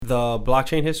The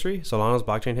blockchain history, Solana's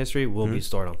blockchain history, will be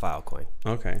stored on Filecoin.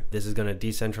 Okay. This is going to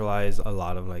decentralize a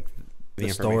lot of like the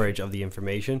storage of the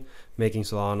information, making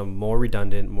Solana more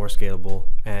redundant, more scalable,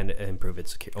 and improve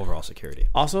its overall security.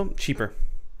 Also, cheaper.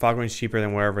 Filecoin is cheaper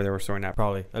than wherever they were storing that.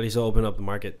 Probably. At least it'll open up the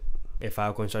market. If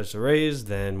Filecoin starts to raise,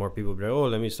 then more people will be like, oh,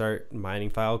 let me start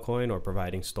mining Filecoin or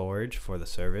providing storage for the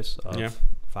service of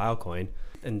Filecoin.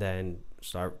 And then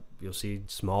you'll see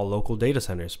small local data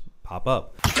centers pop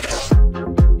up.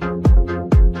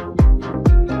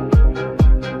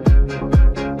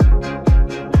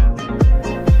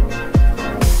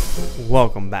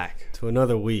 Welcome back to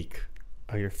another week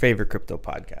of your favorite crypto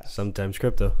podcast. Sometimes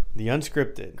Crypto. The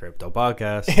Unscripted Crypto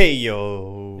Podcast. Hey,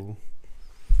 yo.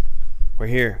 We're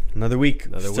here. Another week.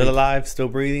 Still alive, still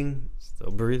breathing.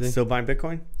 Still buying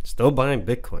Bitcoin? Still buying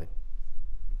Bitcoin.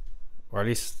 Or at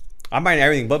least... I'm buying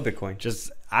everything but Bitcoin.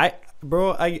 I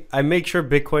make sure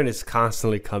Bitcoin is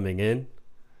constantly coming in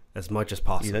as much as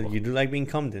possible. You do like being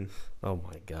cummed in. Oh,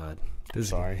 my God. I'm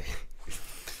sorry.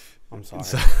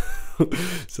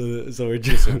 So we're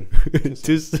just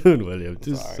too soon, William.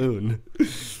 Too soon.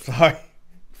 Sorry.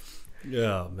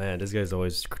 Yeah, man, this guy's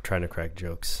always trying to crack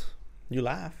jokes. You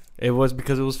laugh. It was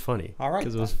because it was funny. All right.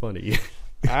 Because it was funny.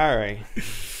 All right.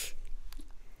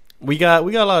 We got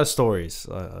a lot of stories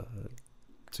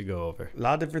to go over. A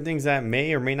lot of different things that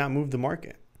may or may not move the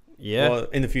market. Yeah. Well,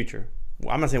 in the future.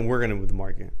 I'm not saying we're going to move the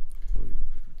market.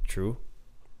 True.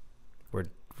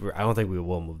 I don't think we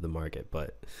will move the market,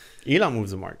 but Elon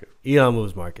moves the market. Elon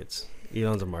moves markets.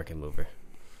 Elon's a market mover.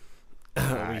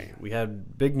 Right. We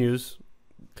had big news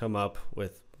come up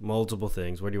with multiple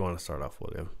things. Where do you want to start off,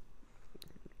 William?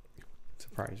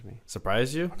 Surprise me.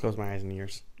 Surprise you? I'll close my eyes and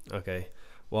ears. Okay.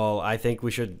 Well, I think we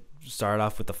should start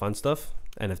off with the fun stuff.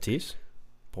 NFTs,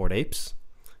 Bored Apes,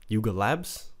 Yuga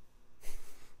Labs.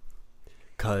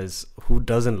 Because who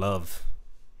doesn't love...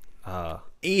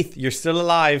 ETH, you're still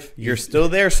alive. You're still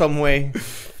there some way.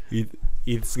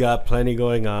 ETH's got plenty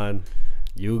going on.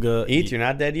 Yuga... ETH, you're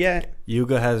not dead yet.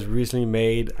 Yuga has recently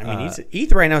made... I mean,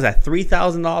 ETH right now is at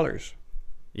 $3,000.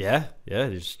 Yeah,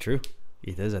 it's true.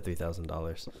 ETH is at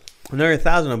 $3,000. Another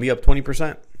 1,000 will be up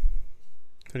 20%.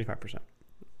 25%.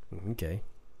 Okay.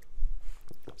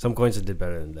 Some coins did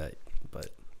better than that, but...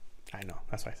 I know.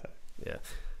 That's why I said it. Yeah.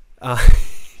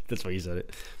 That's why you said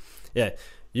it. Yeah.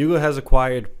 Yuga has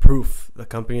acquired Proof, the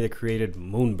company that created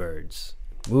Moonbirds.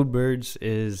 Moonbirds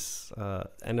is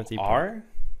NFT. R?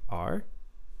 R?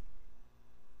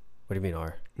 What do you mean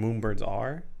R? Moonbirds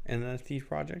are an NFT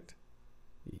project?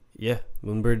 Yeah.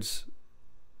 Moonbirds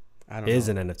is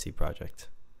an NFT project.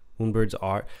 Moonbirds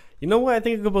are... You know what? I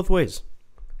think it could go both ways.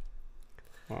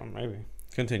 Well, maybe.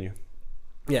 Continue.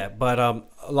 Yeah, but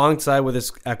alongside with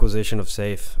this acquisition of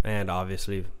Safe and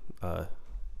obviously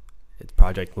it's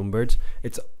Project Moonbirds,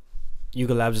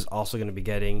 Yuga Labs is also going to be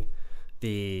getting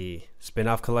the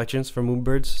spin-off collections for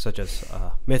Moonbirds, such as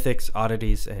Mythics,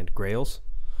 Oddities, and Grails.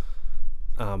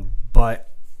 But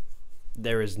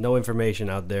there is no information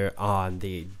out there on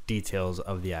the details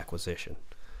of the acquisition.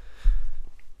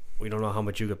 We don't know how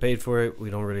much Yuga paid for it. We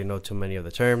don't really know too many of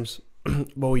the terms.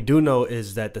 What we do know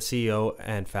is that the CEO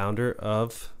and founder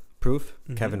of Proof,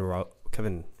 Kevin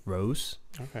Rose,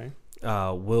 okay,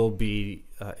 will be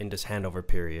in this handover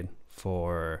period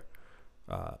for...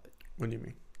 what do you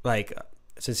mean? Like,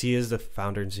 since he is the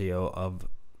founder and CEO of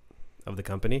the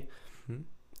company,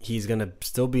 he's going to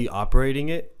still be operating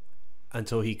it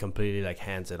until he completely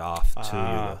hands it off to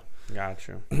Yuga.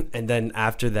 Gotcha. And then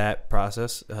after that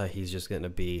process, he's just going to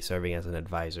be serving as an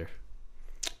advisor.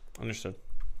 Understood.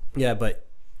 Yeah, but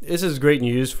this is great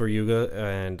news for Yuga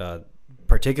and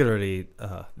particularly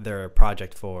their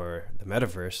project for the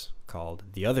metaverse called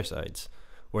The Other Sides,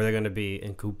 where they're going to be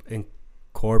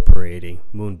incorporating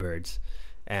Moonbirds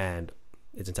and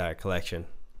its entire collection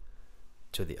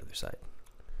to the other side.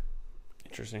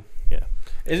 Interesting. Yeah.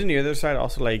 Isn't the other side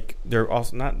also they're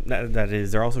also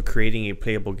they're also creating a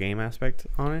playable game aspect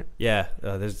on it? Yeah,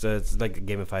 it's like a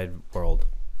gamified world.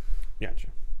 Gotcha.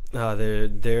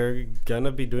 They're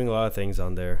gonna be doing a lot of things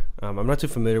on there. I'm not too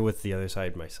familiar with the other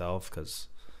side myself because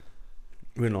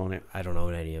we don't own it. I don't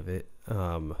own any of it.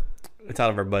 It's out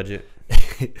of our budget.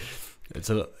 It's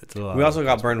a lot. We also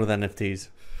got burned with NFTs.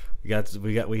 We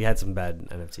had some bad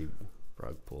NFT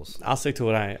rug pulls. I'll stick to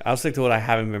what I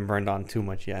haven't been burned on too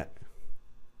much yet.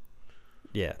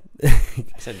 Yeah, I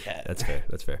said yet.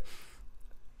 That's fair.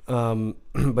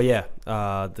 But yeah,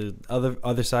 the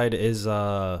other side is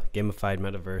gamified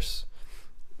metaverse,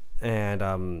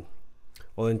 and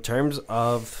well, in terms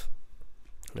of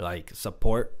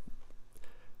support,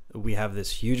 we have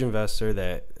this huge investor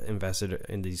that invested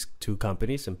in these two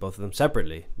companies, and both of them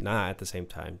separately, not at the same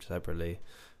time, separately.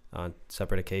 on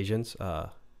separate occasions.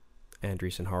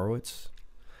 Andreessen Horowitz,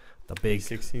 the big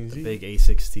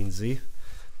A16Z.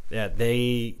 Yeah,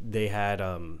 they had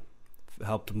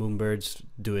helped Moonbirds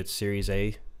do its Series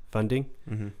A funding.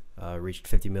 Reached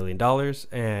 $50 million,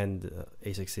 and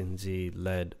A16Z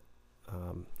led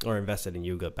or invested in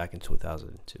Yuga back in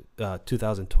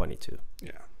 2022.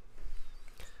 Yeah.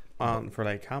 For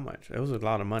like how much? It was a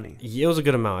lot of money. Yeah, it was a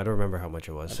good amount. I don't remember how much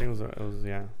it was. I think it was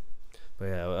yeah. But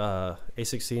yeah,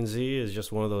 A16Z is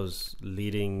just one of those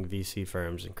leading VC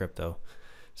firms in crypto.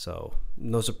 So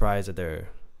no surprise that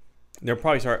they'll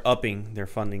probably start upping their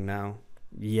funding now.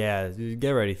 Yeah, get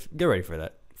ready for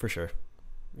that for sure.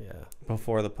 Yeah,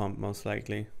 before the pump, most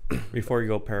likely. Before you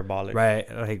go parabolic, right?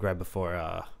 Like right before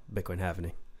Bitcoin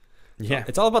halving. Yeah,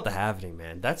 it's all about the halving,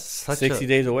 man. That's such 60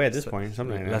 days away at this point.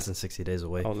 Something like less that. than 60 days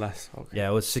away. Oh, less. Okay. Yeah,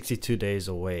 it was 62 days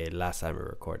away last time we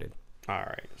recorded. All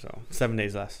right, so 7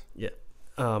 days less. Yeah,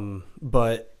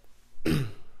 but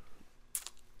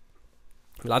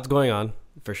lots going on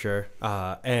for sure.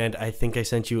 And I think I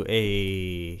sent you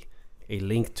a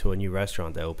link to a new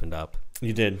restaurant that opened up.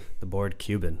 You did. The Bored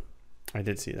Cuban. I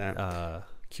did see that.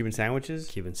 Cuban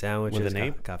sandwiches with a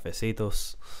name.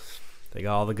 Cafecitos. They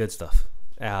got all the good stuff.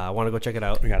 I want to go check it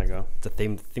out. We gotta go. It's a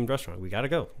themed restaurant. We gotta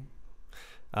go.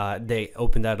 They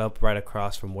opened that up right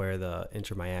across from where the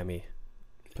Inter Miami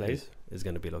place is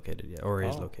going to be located. Yeah, or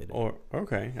is located. Or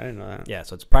okay, I didn't know that. Yeah,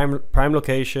 so it's prime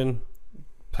location.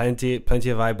 Plenty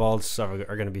of eyeballs are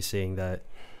going to be seeing that.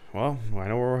 Well, I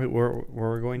know where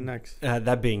we're going next.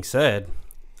 That being said,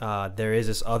 there is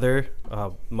this other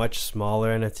much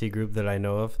smaller NFT group that I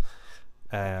know of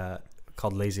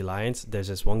called Lazy Lions. There's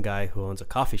this one guy who owns a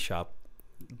coffee shop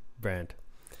brand.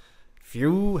 If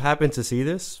you happen to see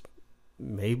this,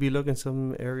 maybe look in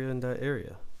some area in that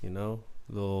area. You know,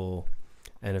 little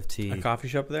NFT. A coffee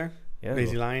shop there? Yeah.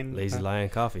 Lazy Lion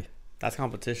Coffee. That's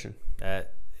competition.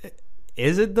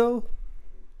 Is it though?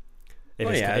 It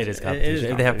is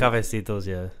competition. If they have cafecitos,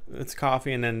 yeah. It's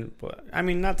coffee, and then I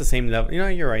mean, not the same level. You know,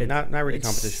 you're right. Not really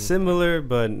competition. Similar,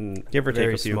 but give or take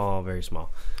very a few. small, very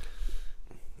small.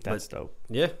 That's dope.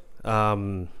 Yeah.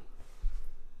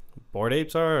 Bored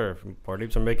apes are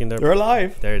making their. They're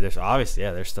alive. They're obviously,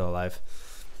 yeah, they're still alive.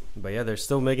 But yeah, they're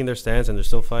still making their stance and they're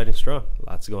still fighting strong.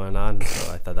 Lots going on.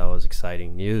 So I thought that was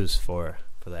exciting news for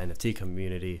the NFT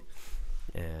community.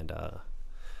 And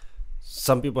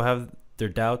some people have their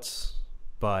doubts,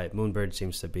 but Moonbird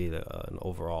seems to be an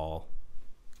overall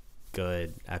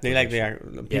good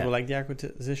acquisition. People like the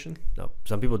acquisition? No,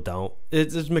 some people don't.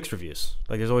 It's mixed reviews.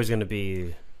 Like there's always going to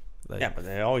be. Yeah, but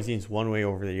it always leans one way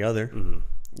over the other. Mm-hmm.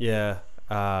 Yeah.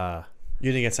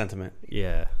 You didn't get sentiment.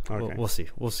 Yeah. Okay. We'll see.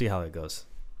 We'll see how it goes.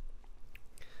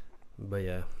 But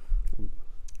yeah, we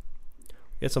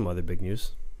had some other big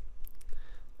news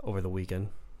over the weekend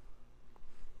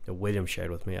that William shared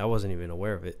with me. I wasn't even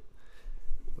aware of it.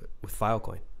 With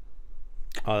Filecoin.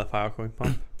 Oh, the Filecoin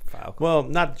pump? Filecoin. Well,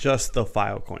 not just the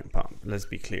Filecoin pump. Let's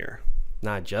be clear.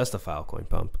 Not just the Filecoin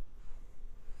pump.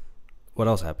 What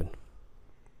else happened?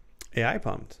 AI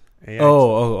pumped.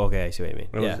 Okay. I see what you mean.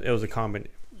 It was a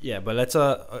combination. Yeah, but let's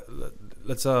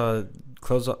close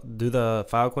up, do the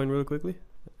Filecoin really quickly.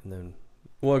 And then,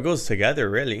 well, it goes together,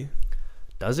 really.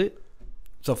 Does it?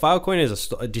 So Filecoin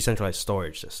is a decentralized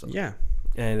storage system. Yeah,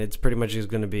 and it's pretty much just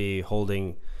going to be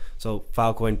holding. So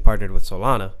Filecoin partnered with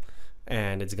Solana,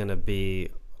 and it's going to be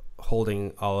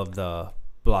holding all of the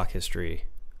block history.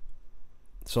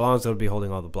 Solana's going to be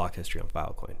holding all the block history on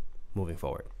Filecoin moving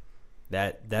forward.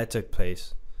 That took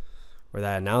place, or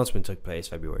that announcement took place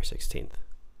February 16th.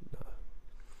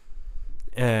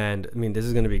 And I mean, this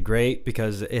is going to be great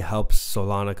because it helps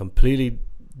Solana completely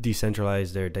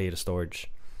decentralize their data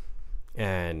storage.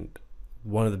 And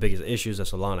one of the biggest issues that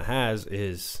Solana has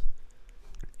is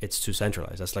it's too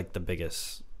centralized. That's like the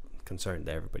biggest concern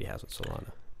that everybody has with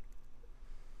Solana.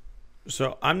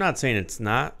 So I'm not saying it's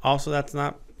not. Also, that's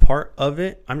not part of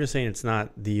it. I'm just saying it's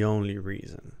not the only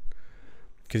reason.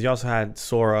 Because you also had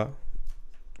Sora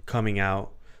coming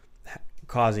out,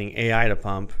 causing AI to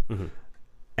pump. Mm-hmm.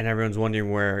 And everyone's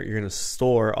wondering where you're going to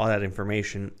store all that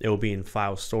information. It will be in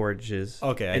file storages.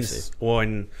 Okay, I see. Or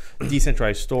in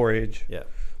decentralized storage. Yeah.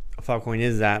 Filecoin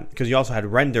is that. Because you also had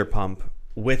render pump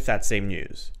with that same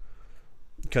news.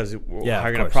 Because how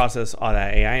you're going to process all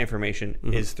that AI information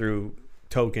is through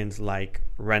tokens like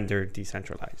render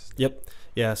decentralized. Yep.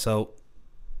 Yeah, so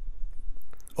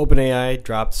OpenAI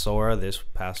dropped Sora this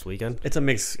past weekend. It's a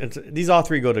mix. These all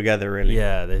three go together, really.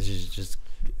 Yeah, this is just...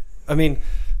 I mean...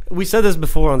 We said this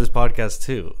before on this podcast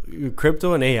too.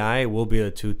 Crypto and AI will be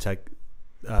the two tech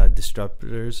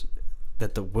disruptors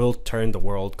that will turn the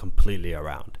world completely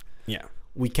around. Yeah,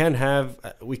 we can have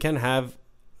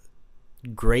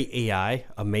great AI,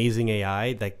 amazing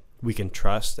AI that we can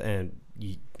trust and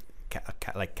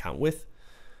like count with,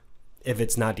 if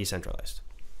it's not decentralized.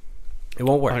 It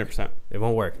won't work. 100%. It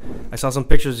won't work. I saw some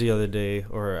pictures the other day,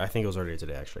 or I think it was earlier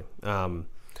today actually,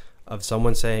 of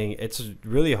someone saying it's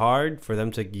really hard for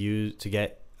them to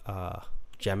get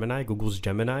Gemini, Google's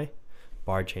Gemini.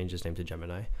 Bard changed his name to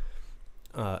Gemini.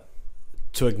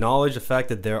 To acknowledge the fact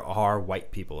that there are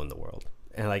white people in the world,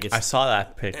 and like I saw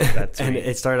that picture, and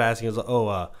it started asking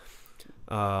us,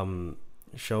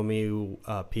 show me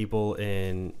people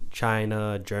in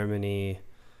China, Germany,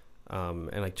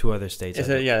 and like 2 other states.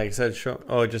 It said show.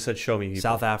 Oh, it just said show me people.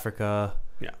 South Africa.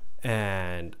 Yeah,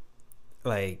 and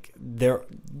like there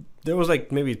was like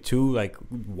maybe 2 like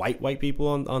white people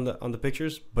on the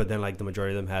pictures, but then like the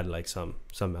majority of them had like some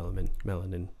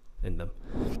melanin in them.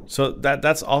 So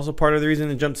that's also part of the reason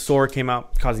the jump. Sora came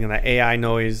out, causing that AI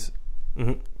noise,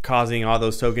 causing all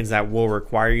those tokens that will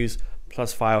require use.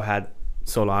 Plus, FIO had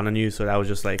Solana news, so that was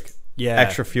just like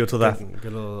extra fuel to that.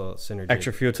 Good little synergy.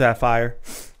 Extra fuel to that fire,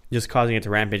 just causing it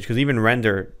to rampage. Because even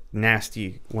render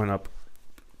nasty went up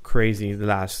crazy the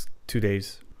last 2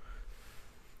 days.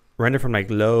 Render from like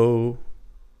low,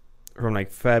 from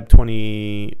like Feb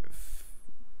 20.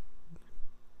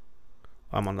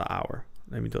 I'm on the hour.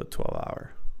 Let me do a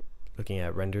 12-hour. Looking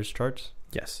at renders charts.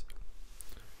 Yes.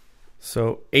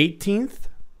 So 18th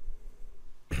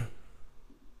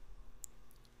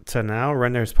to now,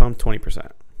 renders pumped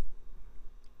 20%.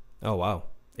 Oh wow!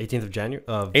 18th of January.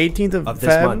 18th of this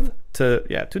Feb month.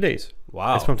 to 2 days.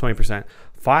 Wow! It's pumped 20%.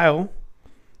 File.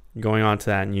 Going on to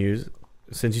that news,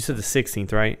 since you said the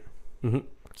 16th, right?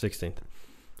 16th.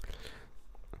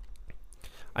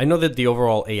 I know that the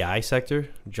overall AI sector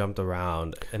jumped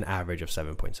around an average of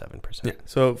 7.7%. Yeah.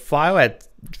 So FIO at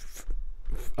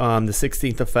the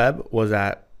 16th of Feb was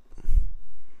at,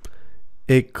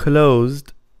 it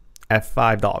closed at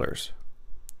 $5.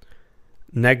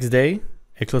 Next day,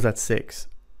 it closed at $6.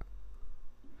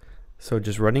 So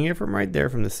just running it from right there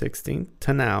from the 16th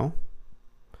to now,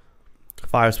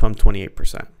 FIO's pumped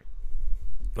 28%.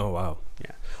 Oh wow!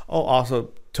 Yeah. Oh,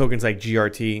 also tokens like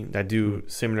GRT that do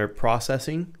similar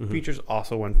processing features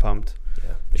also went pumped.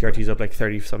 Yeah. GRT's up like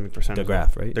 30-something%. The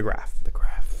graph, right? The graph.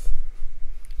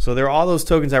 So there are all those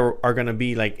tokens that are going to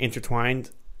be like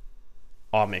intertwined,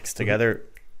 all mixed together,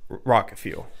 rocket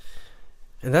fuel.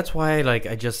 And that's why, like,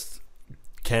 I just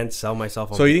can't sell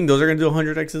myself on. So you think those are going to do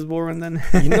 100x's bull run then?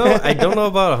 I don't know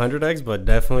about 100x, but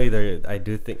definitely I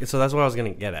do think so. That's what I was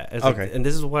going to get at. It's okay. Like, and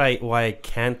this is why I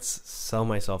can't sell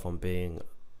myself on being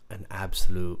an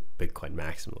absolute Bitcoin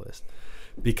maximalist,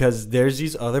 because there's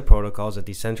these other protocols that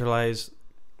decentralize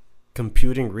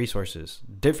computing resources,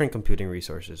 different computing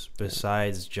resources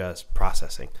besides just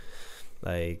processing,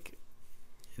 like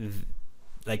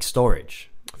storage.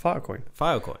 Filecoin.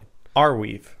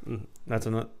 Arweave. That's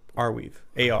another Arweave.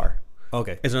 AR.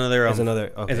 Okay. It's another.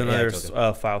 Okay. It's another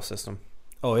file system.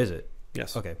 Oh, is it?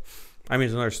 Yes. Okay. I mean,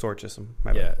 it's another storage system.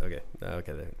 Yeah. Okay.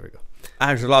 Okay. There we go.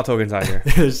 There's a lot of tokens out here.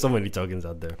 There's so many tokens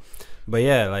out there, but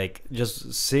yeah, like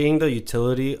just seeing the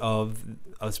utility of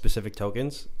specific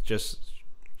tokens just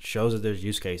shows that there's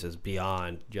use cases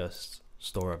beyond just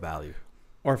store of value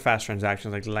or fast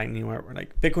transactions like Lightning, where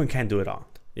like Bitcoin can't do it all.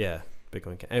 Yeah,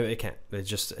 Bitcoin can't. It can't.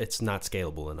 It's not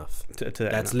scalable enough.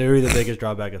 That's no. literally the biggest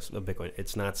drawback of Bitcoin.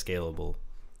 It's not scalable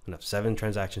enough. 7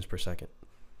 transactions per second.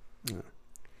 Yeah.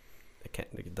 It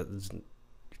can't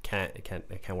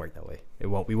work that way.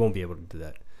 We won't be able to do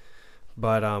that.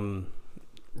 But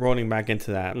rolling back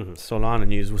into that Solana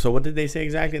news. So what did they say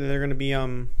exactly that they're going to be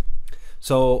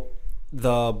So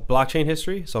the blockchain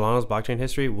history, Solana's blockchain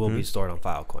history, will be stored on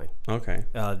Filecoin. Okay.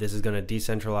 This is going to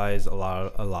decentralize a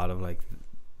lot of like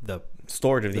the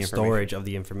storage of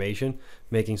the information,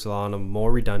 making Solana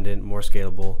more redundant, more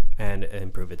scalable, and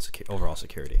improve its overall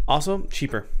security. Also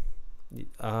cheaper.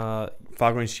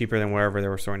 Filecoin's cheaper than wherever they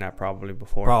were storing that probably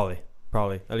before.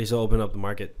 Probably. At least it'll open up the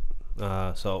market.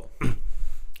 So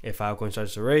if Filecoin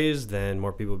starts to raise, then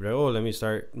more people will be like, oh, let me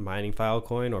start mining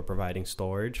Filecoin or providing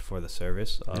storage for the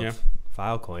service of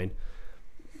Filecoin.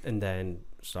 And then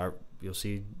you'll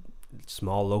see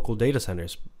small local data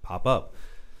centers pop up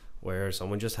where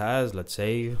someone just has, let's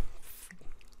say,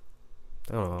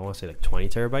 I don't know, I want to say like 20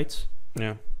 terabytes.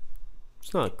 Yeah.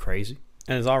 It's not crazy.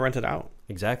 And it's all rented out.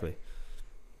 Exactly.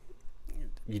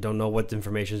 You don't know what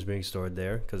information is being stored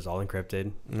there because it's all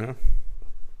encrypted. Yeah.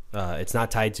 It's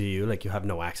not tied to you, like you have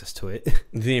no access to it.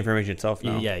 The information itself,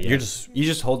 no. Yeah. You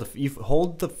just hold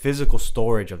the physical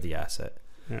storage of the asset.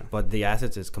 Yeah. But the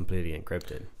assets is completely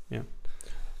encrypted. Yeah.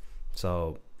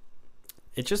 So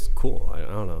it's just cool. I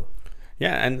don't know.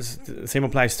 Yeah, and the same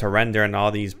applies to render and all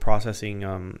these processing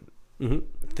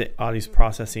all these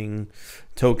processing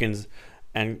tokens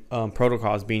and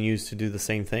protocols being used to do the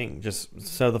same thing. Just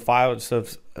so the file,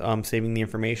 instead of saving the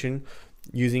information,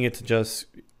 using it to just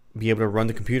be able to run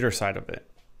the computer side of it,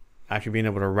 actually being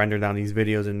able to render down these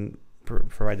videos and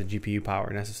provide the GPU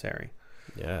power necessary.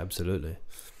 Yeah, absolutely.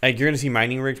 Like you're going to see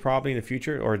mining rigs probably in the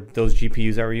future, or those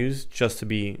GPUs that were used just to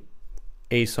be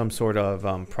some sort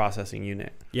of processing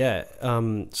unit. Yeah.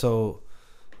 So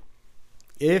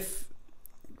if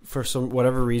for some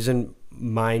whatever reason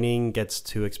mining gets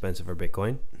too expensive for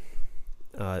Bitcoin,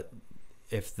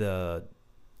 if the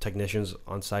technicians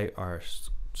on site are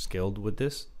skilled with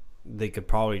this, they could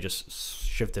probably just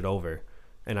shift it over.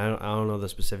 And I don't know the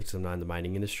specifics. I'm not in the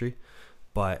mining industry,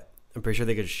 but I'm pretty sure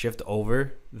they could shift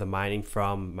over the mining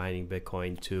from mining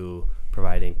Bitcoin to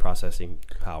providing processing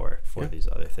power for these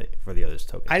other for the other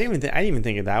tokens. I didn't even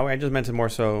think of that way. I just meant it more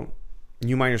so.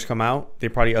 New miners come out, they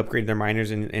probably upgrade their miners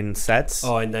in sets.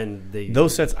 Oh, and then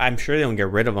those sets, I'm sure they don't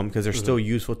get rid of them because they're still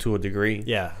useful to a degree.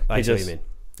 Yeah, I see what you mean.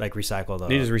 Like recycle them.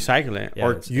 They just recycle it,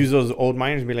 or use those old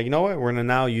miners and be like, you know what, we're gonna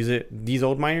now use it. These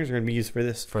old miners are gonna be used for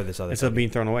this other instead of being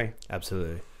thrown away.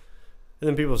 Absolutely. And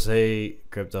then people say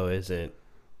crypto isn't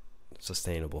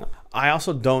sustainable. I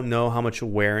also don't know how much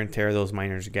wear and tear those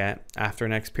miners get after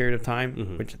an X period of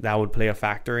time, which that would play a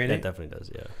factor in it. It definitely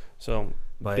does, yeah. So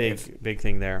big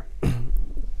thing there.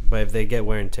 But if they get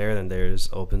wear and tear, then there's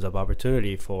opens up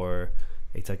opportunity for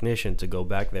a technician to go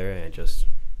back there and just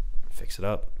fix it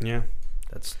up. Yeah,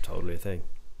 that's totally a thing.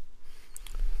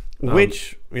 You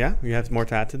have more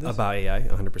to add to this about AI?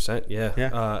 100%.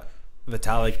 Yeah.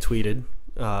 Vitalik tweeted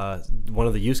one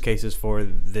of the use cases for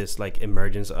this like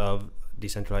emergence of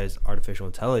decentralized artificial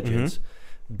intelligence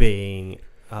being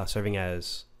serving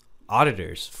as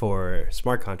auditors for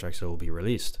smart contracts that will be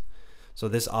released. So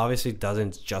this obviously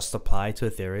doesn't just apply to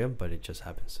Ethereum, but it just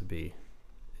happens to be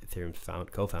Ethereum's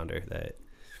co-founder that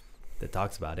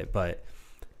talks about it. But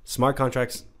smart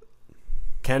contracts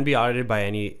can be audited by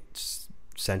any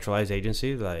centralized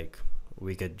agency. Like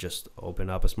we could just open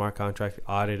up a smart contract,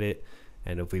 audit it,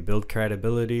 and if we build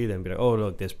credibility, then be like, oh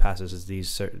look, this passes these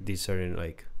certain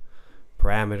like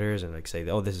parameters, and like say,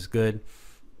 oh, this is good.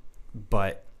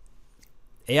 But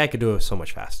AI could do it so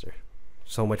much faster,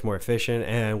 so much more efficient,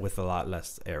 and with a lot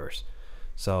less errors.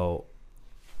 So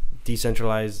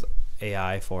decentralized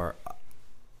AI for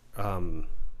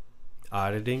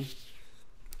auditing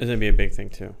is going to be a big thing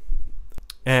too.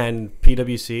 And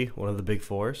PwC, one of the big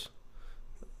fours,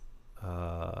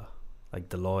 like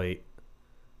Deloitte,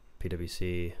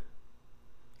 PwC,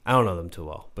 I don't know them too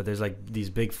well, but there's like these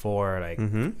big four like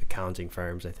accounting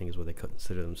firms, I think is what they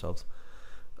consider themselves.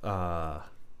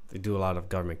 They do a lot of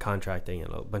government contracting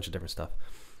and a bunch of different stuff.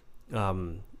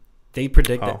 They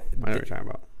predict that. I know what you're talking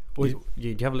about. Do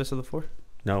you have a list of the four?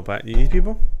 No, but these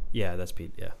people? Yeah, that's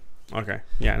Pete. Yeah. Okay.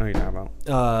 Yeah, I know what you're talking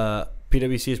about.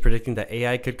 PwC is predicting that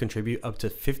AI could contribute up to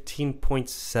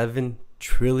 $15.7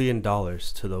 trillion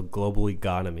to the global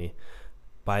economy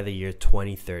by the year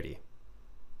 2030.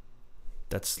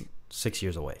 That's 6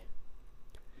 years away.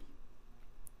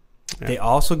 Yeah. They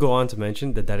also go on to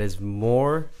mention that is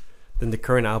more than the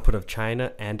current output of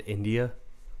China and India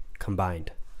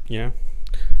combined. Yeah.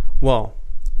 Well,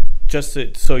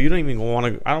 so you don't even want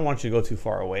to. I don't want you to go too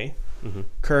far away.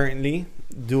 Currently,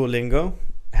 Duolingo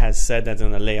has said that they're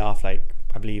going to lay off like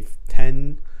I believe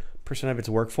 10% of its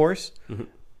workforce,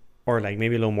 or like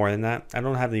maybe a little more than that. I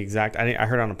don't have the exact. I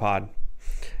heard on a pod,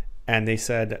 and they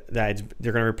said that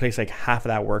they're going to replace like half of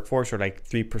that workforce, or like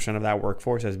 3% of that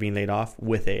workforce, as being laid off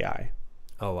with AI.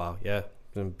 Oh wow! Yeah,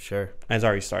 I'm sure. And it's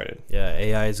already started. Yeah,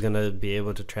 AI is going to be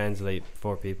able to translate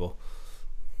for people.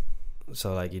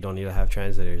 So like you don't need to have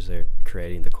translators. They're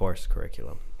creating the course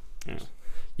curriculum. Yeah.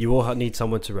 You will need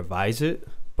someone to revise it,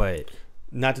 but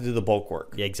not to do the bulk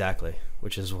work. Yeah, exactly.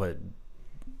 Which is what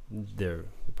they're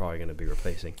probably going to be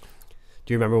replacing.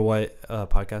 Do you remember what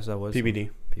podcast that was? PBD.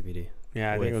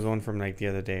 Yeah, I think it was one from like the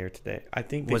other day or today. I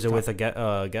think was it with a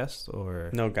guest or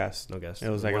no guest? No guest. It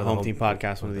was like a home team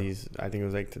podcast. One of these. I think it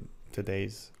was like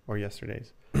today's or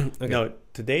yesterday's. Okay. No,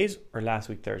 today's or last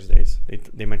week Thursdays.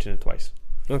 They mentioned it twice.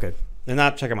 Okay. And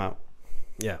not check them out.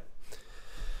 Yeah.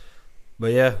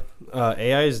 But yeah,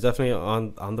 AI is definitely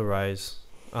on the rise.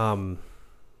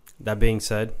 That being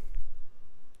said,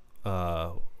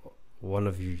 one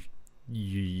of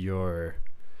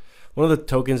the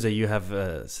tokens that you have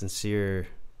a sincere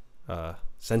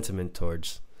sentiment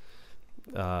towards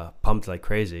pumped like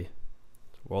crazy,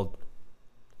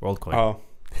 WorldCoin. Oh,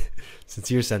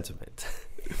 sincere sentiment.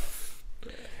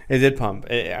 It did pump.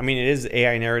 I mean, it is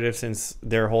AI narrative, since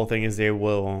their whole thing is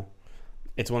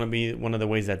it's one of the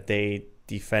ways that they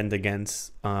defend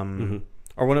against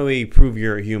or when we prove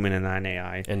you're a human and not an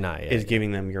AI, And not is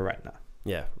giving them your retina.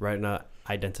 Yeah, retina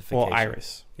identification. Well,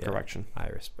 iris. Yeah. Correction.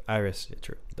 Iris. Yeah,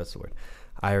 true. That's the word.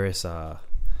 Iris. They're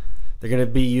gonna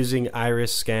be using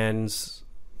iris scans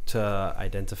to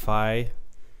identify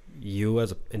you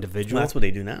as an individual. Well, that's what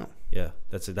they do now. Yeah,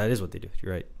 that is what they do.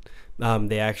 You're right.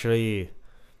 They actually,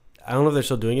 I don't know if they're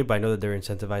still doing it, but I know that they're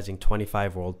incentivizing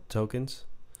 25 world tokens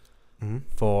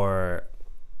for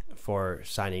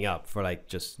signing up, for like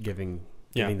just giving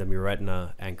them your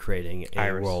retina and creating a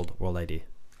Iris. world ID.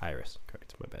 Iris,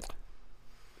 correct. My bad.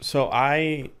 So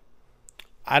I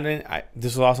didn't.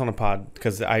 This was also on a pod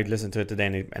because I listened to it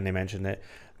today and they mentioned it.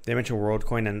 They mentioned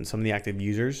WorldCoin and some of the active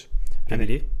users.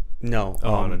 PBD? No.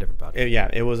 On a different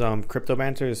podcast. It was Crypto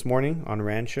Banter this morning on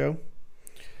Rand Show.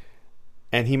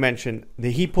 And he mentioned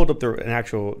that he pulled up an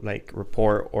actual like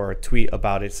report or a tweet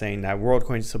about it saying that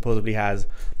WorldCoin supposedly has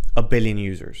 1 billion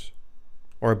users,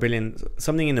 or 1 billion,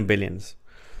 something in the billions,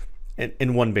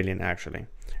 in 1 billion actually.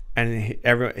 And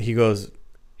he goes,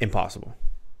 impossible.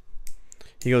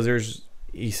 He goes, there's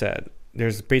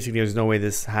no way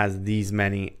this has these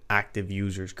many active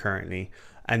users currently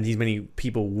and these many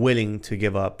people willing to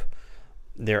give up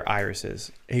their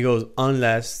irises. He goes,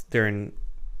 unless they're in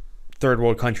third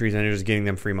world countries and they're just giving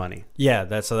them free money. Yeah,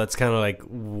 that's kind of like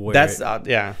where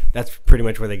that's pretty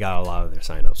much where they got a lot of their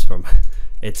signups from.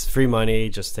 It's free money.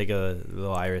 Just take a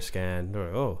little iris scan.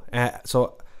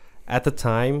 So at the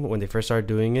time when they first started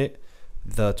doing it,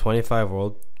 the 25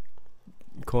 world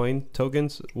coin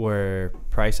tokens were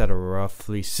priced at a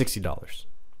roughly $60.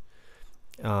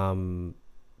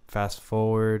 Fast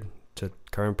forward to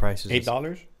current prices,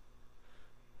 $8,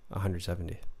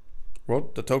 $170.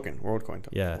 WorldCoin token.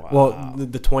 Yeah. Wow. Well,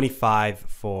 the 25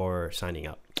 for signing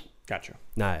up. Gotcha.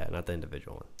 Not the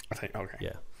individual one. I think okay.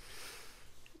 Yeah.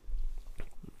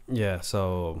 Yeah.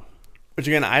 So, which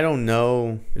again, I don't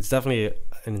know. It's definitely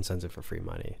an incentive for free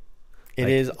money. It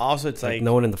is also. It's like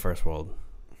no one in the first world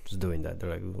is doing that.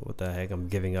 They're like, "What the heck? I'm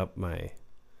giving up my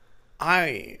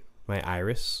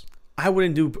iris." I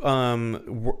wouldn't do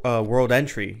world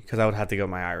entry because I would have to get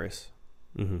my iris.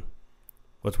 Mm-hmm.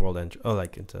 What's world entry? Oh,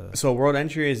 like into. So world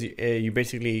entry is you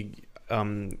basically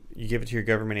you give it to your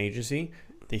government agency.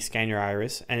 They scan your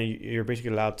iris, and you're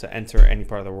basically allowed to enter any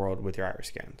part of the world with your iris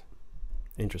scanned.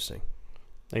 Interesting.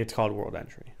 Like it's called world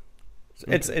entry. So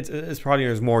Okay. It's probably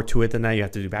there's more to it than that. You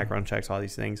have to do background checks, all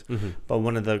these things. Mm-hmm. But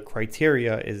one of the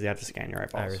criteria is you have to scan your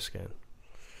eyeballs. Iris scan.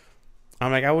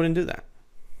 I'm like, I wouldn't do that.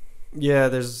 Yeah,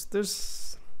 there's at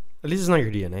least it's not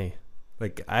your DNA.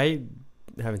 Like I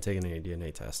haven't taken any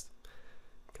DNA test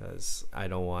because I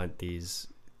don't want these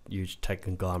huge tech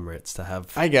conglomerates to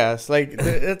have. I guess like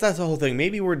that's the whole thing.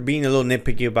 Maybe we're being a little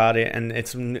nitpicky about it, and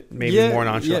it's maybe more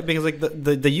nonchalant. Yeah, because like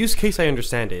the use case, I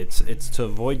understand it. It's to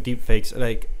avoid deep fakes.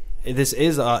 Like this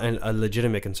is a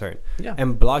legitimate concern. Yeah,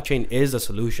 and blockchain is a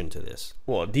solution to this.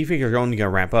 Well, deepfakes are only gonna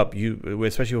ramp up.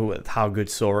 Especially with how good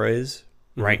Sora is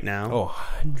right now. Oh,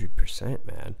 100%,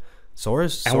 man.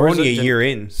 Sora's we're only a year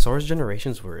in. Sora's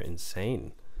generations were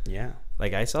insane. Yeah,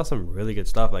 like I saw some really good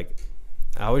stuff. Like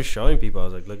I was showing people. I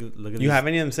was like, look at. You have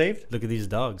any of them saved? Look at these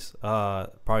dogs.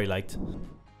 Probably liked.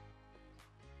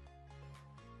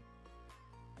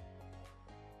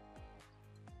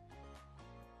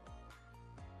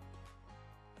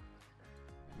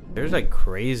 There's like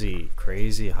crazy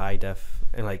high def,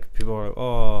 and like people are like,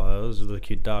 oh, those are the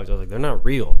cute dogs. I was like, they're not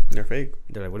real. They're fake.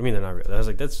 They're like, what do you mean they're not real? I was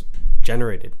like, that's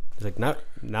generated. It's like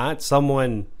not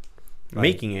someone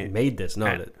making it made this.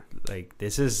 No, like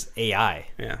this is AI.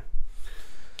 Yeah.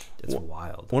 It's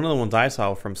wild. One of the ones I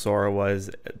saw from Sora was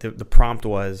the prompt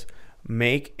was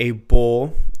make a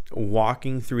bull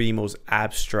walking through the most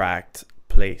abstract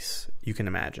place you can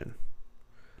imagine.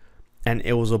 And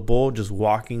it was a bull just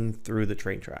walking through the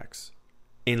train tracks.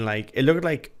 In like it looked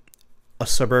like a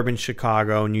suburban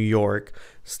Chicago, New York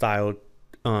style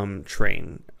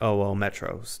train. Oh well,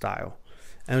 metro style.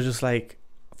 And it was just like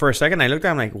for a second I looked at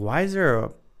it, I'm like, why is there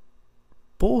a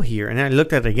bull here? And then I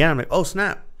looked at it again, I'm like, oh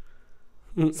snap.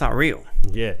 It's not real.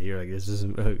 Yeah, you're like, this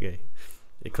isn't okay.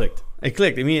 It clicked.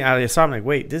 I mean, I saw. I'm like,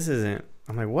 wait, this isn't.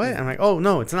 I'm like, what? I'm like, oh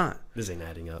no, it's not. This ain't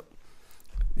adding up.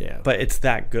 Yeah, but it's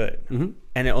that good,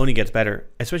 and it only gets better,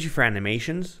 especially for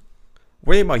animations.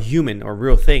 Worry about human or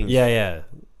real things. Yeah.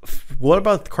 What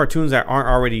about cartoons that are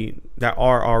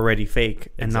already fake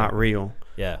and not real?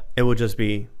 Yeah, it would just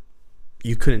be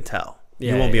you couldn't tell.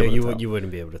 Yeah, you won't be able to tell. You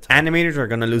wouldn't be able to tell. Animators are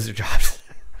gonna lose their jobs,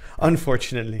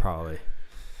 unfortunately. Probably.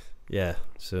 Yeah,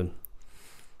 soon.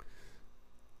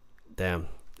 Damn.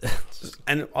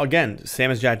 And again,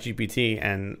 same as ChatGPT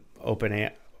and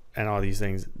OpenAI and all these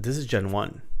things. This is Gen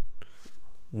 1.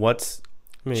 What's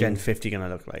Gen 50 gonna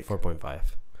look like? 4.5.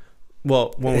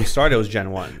 Well, when we started, it was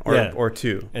Gen 1 or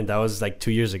 2. And that was like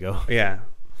 2 years ago. Yeah.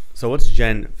 So what's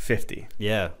Gen 50?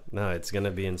 Yeah. No, it's going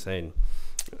to be insane.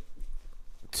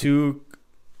 To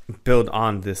build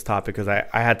on this topic, because I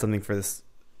had something for this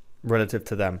relative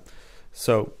to them.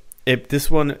 So if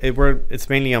this one, it's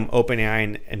mainly on OpenAI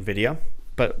and NVIDIA,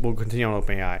 but we'll continue on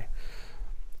OpenAI.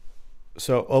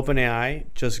 So OpenAI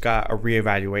just got a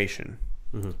reevaluation.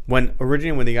 Mm-hmm.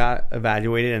 When they got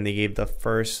evaluated and they gave the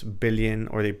first billion,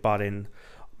 or they bought in,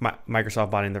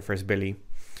 Microsoft bought in their first billion,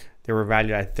 they were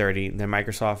valued at 30. Then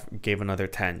Microsoft gave another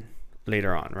 10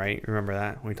 later on, right? Remember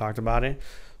that when we talked about it?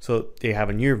 So they have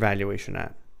a new evaluation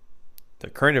at the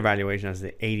current evaluation is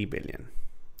the 80 billion.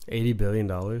 $80 billion?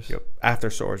 Yep. After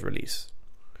Sora's release.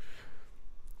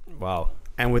 Wow.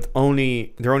 And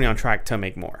they're only on track to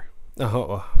make more.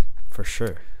 Oh, for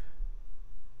sure.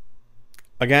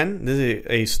 Again, this is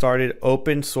a started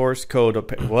open source code.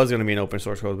 It was going to be an open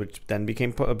source code, which then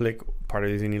became public. Part of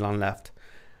the reason Elon left.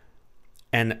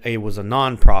 And it was a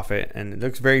non-profit, and it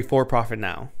looks very for-profit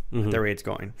now, at the rate it's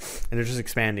going. And they're just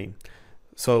expanding.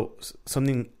 So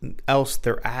something else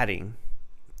they're adding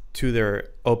to their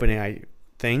OpenAI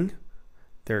thing,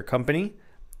 their company,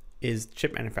 is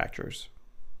chip manufacturers.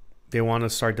 They want to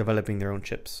start developing their own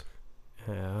chips.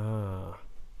 Ah.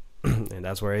 And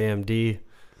that's where AMD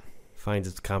finds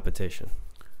its competition.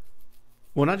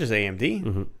 Well, not just AMD.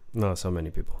 Mm-hmm. No, so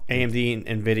many people. AMD,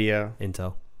 NVIDIA,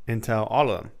 Intel, all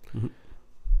of them. Mm-hmm.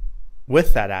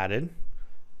 With that added,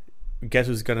 guess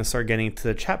who's going to start getting into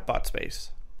the chatbot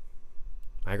space?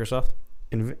 Microsoft?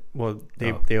 NVIDIA.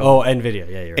 NVIDIA.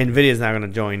 Yeah, you're right. NVIDIA is now going to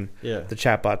join the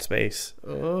chatbot space.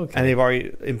 Okay. And they've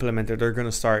already implemented. They're going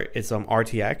to start. It's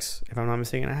RTX, if I'm not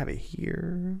mistaken. I have it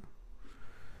here.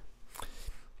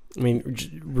 I mean,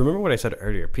 remember what I said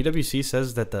earlier. PwC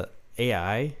says that the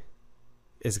AI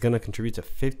is going to contribute to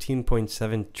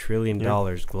 $15.7 trillion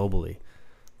globally.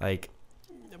 Like,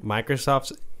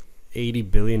 Microsoft's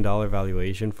 $80 billion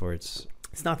valuation for its...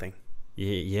 It's nothing.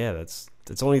 Yeah, that's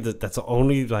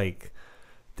only like...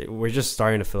 We're just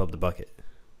starting to fill up the bucket.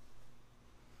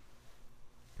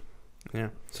 Yeah.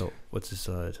 So, what's this?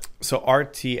 So,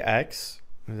 RTX,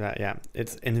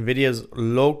 it's NVIDIA's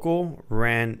local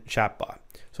RAN chatbot.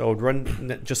 So, it would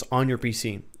run just on your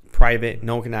PC. Private,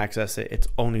 no one can access it. It's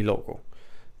only local.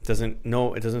 It doesn't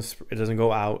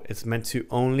go out. It's meant to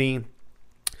only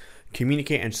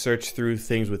communicate and search through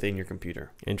things within your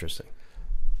computer. Interesting.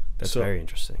 That's very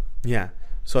interesting. Yeah.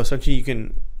 So essentially you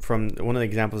can, from one of the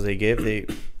examples they give,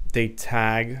 they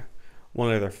tag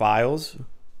one of their files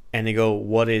and they go,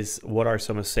 what are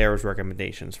some of Sarah's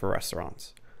recommendations for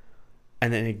restaurants?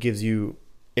 And then it gives you,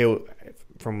 it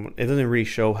doesn't really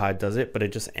show how it does it, but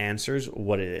it just answers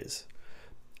what it is.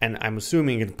 And I'm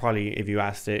assuming it probably, if you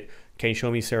asked it, can you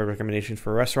show me Sarah's recommendations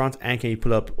for restaurants, and can you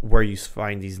pull up where you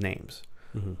find these names?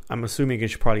 Mm-hmm. I'm assuming it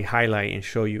should probably highlight and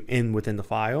show you within the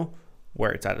file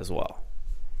where it's at as well.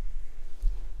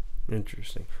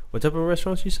 Interesting. What type of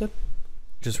restaurants you said?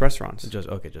 Just restaurants.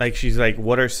 Like she's like,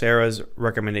 what are Sarah's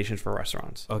recommendations for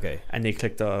restaurants? Okay. And they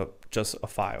clicked just a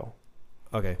file.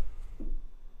 Okay.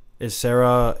 Is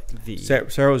Sarah the...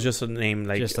 Sarah was just a name,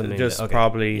 like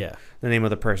probably the name of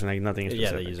the person, like nothing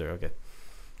specific. Yeah, the user. Okay.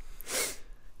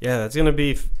 Yeah, that's gonna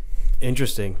be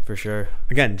interesting for sure.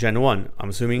 Again, Gen 1. I'm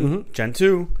assuming Gen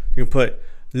 2. You can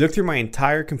look through my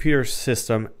entire computer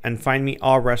system and find me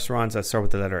all restaurants that start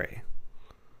with the letter A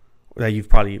that you've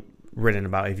probably written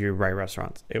about. If you write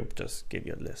restaurants, it will just give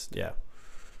you a list. Yeah.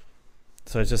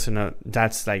 So it's just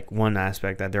that's like one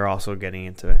aspect that they're also getting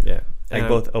into it. Yeah. Like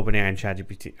both OpenAI and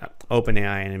ChatGPT,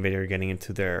 OpenAI and NVIDIA are getting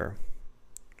into their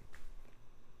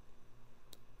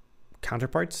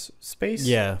counterparts space.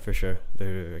 Yeah, for sure.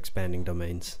 They're expanding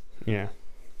domains. Yeah.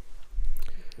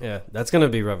 Yeah, that's gonna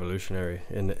be revolutionary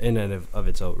in and of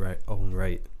its own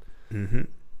right.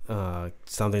 Mm-hmm.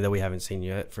 Something that we haven't seen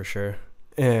yet, for sure.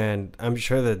 And I'm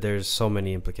sure that there's so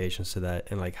many implications to that,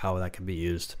 and like how that can be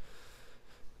used.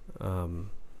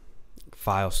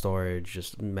 File storage,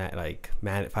 just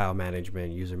file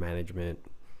management, user management,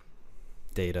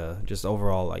 data, just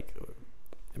overall like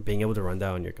being able to run that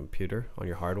on your computer, on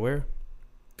your hardware.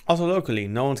 Also locally,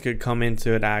 no one could come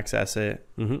into it, access it,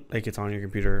 like it's on your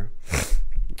computer.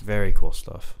 Very cool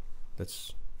stuff.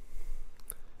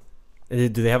 Do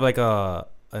they have like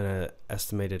an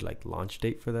estimated like launch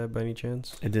date for that by any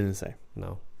chance? It didn't say.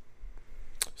 No.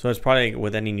 So it's probably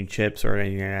with any new chips or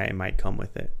anything like that, it might come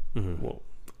with it. Mm-hmm. Well,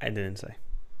 I didn't say.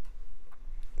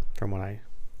 From what I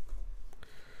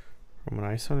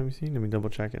saw, let me double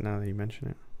check it now that you mention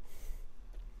it.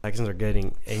 Texans are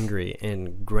getting angry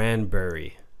in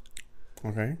Granbury.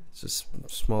 Okay. It's a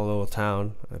small little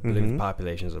town. I believe the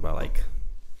population is about like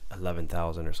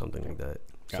 11,000 or something like that.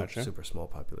 Gotcha. Super small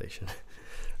population.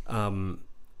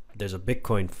 There's a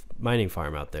Bitcoin mining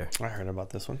farm out there. I heard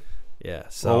about this one. Yeah.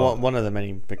 So Well, one of the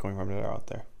many Bitcoin farms that are out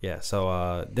there. yeah.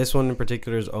 So this one in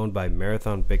particular is owned by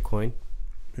Marathon Bitcoin.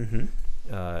 Mm-hmm.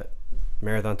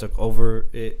 Marathon took over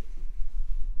it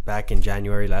back in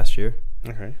January last year,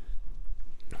 Okay.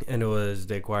 and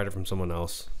they acquired it from someone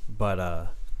else. But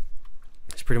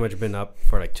it's pretty much been up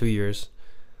for like 2 years,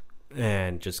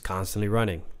 and just constantly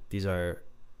running. These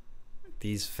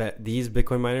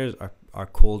Bitcoin miners are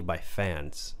cooled by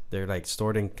fans. They're like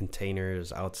stored in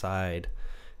containers outside,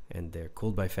 and they're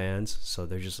cooled by fans, so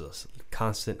they're just a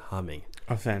constant humming.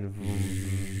 A fan.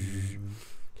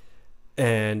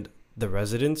 And the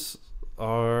residents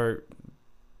are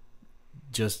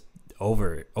just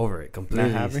over it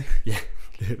completely. Not happy? Yeah,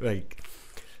 like,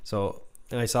 so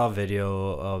I saw a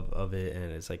video of it,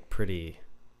 and it's like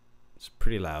it's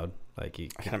pretty loud. Like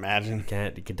I can imagine.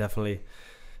 You could definitely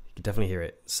hear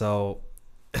it. So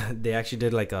they actually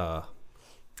did like a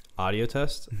audio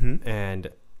test, Mm-hmm. and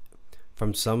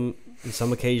in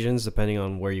some occasions, depending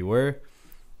on where you were,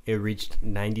 it reached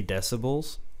 90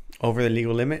 decibels. Over the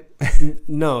legal limit?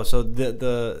 No, so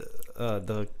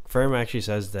the firm actually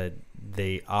says that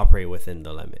they operate within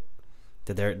the limit,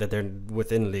 that they're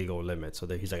within legal limits. So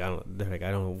he's like, I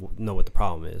don't know what the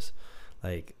problem is.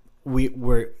 Like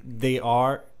they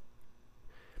are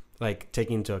like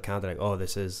taking into account that, like, oh,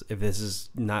 if this is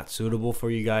not suitable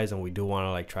for you guys, and we do want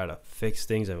to like try to fix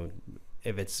things, and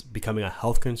if it's becoming a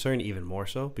health concern, even more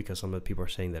so, because some of the people are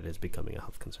saying that it's becoming a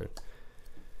health concern.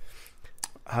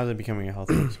 How's it becoming a health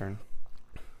concern?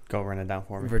 Go run it down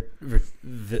for me.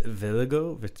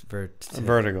 Vertigo. That's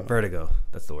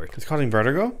the word. It's causing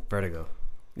vertigo? Vertigo.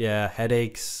 Yeah,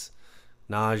 headaches,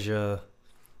 nausea.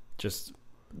 Just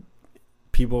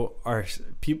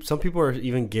some people are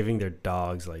even giving their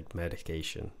dogs like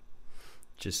medication,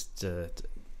 just to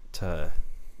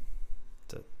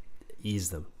ease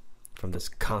them from this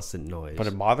constant noise. But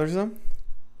it bothers them?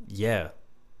 Yeah,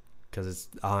 because it's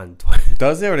on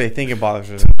Does it, or they think it bothers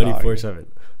them? 24/7.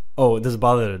 Oh, does it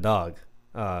bother the dog?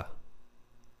 I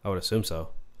would assume so.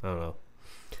 I don't know.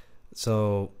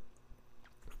 So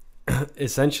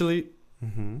essentially,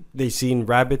 Mm-hmm. they've seen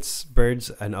rabbits, birds,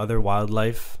 and other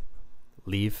wildlife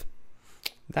leave.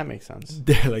 That makes sense.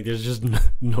 Like, there's just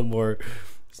no more.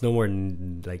 There's no more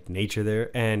like nature there,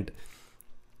 and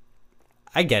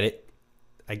I get it.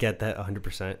 I get that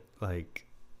 100%. Like,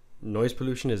 noise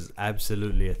pollution is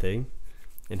absolutely a thing,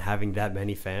 and having that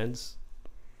many fans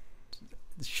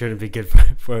shouldn't be good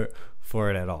for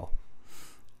it at all.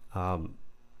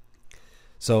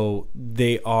 So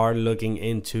they are looking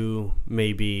into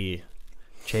maybe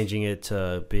changing it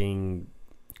to being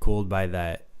cooled by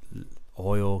that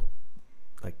oil,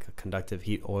 like a conductive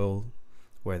heat oil,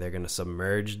 where they're going to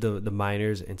submerge the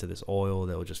miners into this oil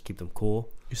that will just keep them cool.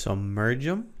 You submerge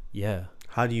them? Yeah.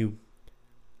 How do you...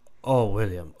 Oh,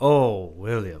 William.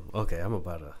 Okay, I'm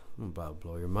about to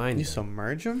blow your mind. You then.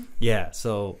 submerge them? Yeah,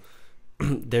 so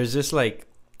there's this like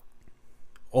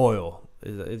oil.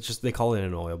 It's just, they call it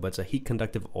an oil, but it's a heat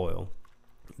conductive oil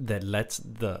that lets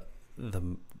the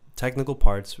technical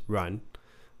parts run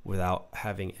without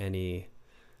having any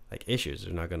like issues.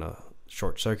 They're not gonna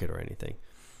short circuit or anything,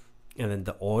 and then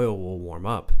the oil will warm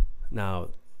up. Now,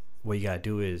 what you gotta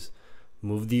do is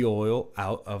move the oil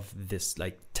out of this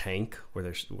like tank where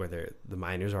the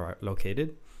miners are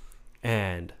located,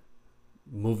 and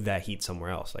move that heat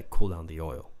somewhere else, like cool down the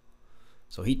oil.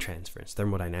 So heat transference,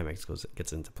 thermodynamics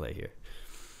gets into play here.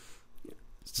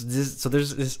 So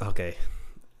there's this. Okay,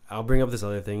 I'll bring up this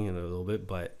other thing in a little bit,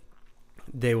 but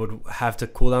they would have to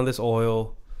cool down this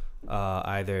oil,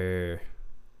 either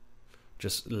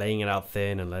just laying it out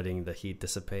thin and letting the heat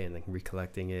dissipate and then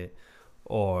recollecting it,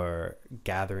 or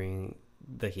gathering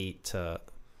the heat to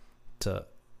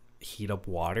heat up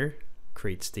water,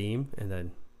 create steam, and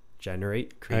then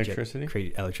create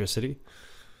electricity.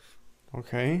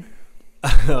 Okay.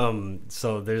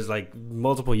 So there's like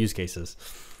multiple use cases,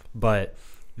 but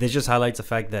this just highlights the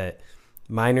fact that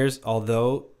miners,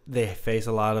 although they face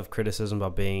a lot of criticism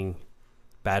about being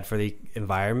bad for the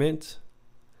environment,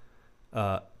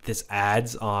 this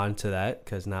adds on to that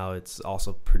because now it's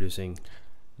also producing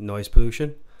noise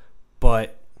pollution,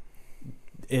 but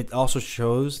it also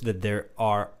shows that there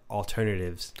are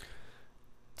alternatives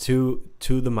to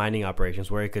the mining operations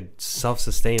where it could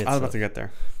self-sustain itself. I was about to get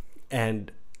there.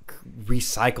 And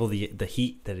recycle the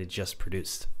heat that it just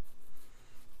produced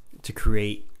to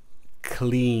create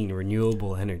clean,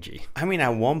 renewable energy. I mean, at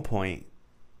one point,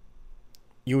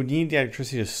 you would need the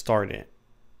electricity to start it.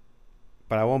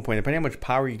 But at one point, depending on how much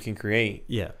power you can create.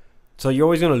 Yeah. So you're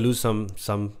always going to lose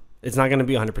some It's not going to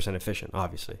be 100% efficient,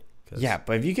 obviously. Yeah,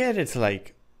 but if you get it to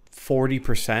like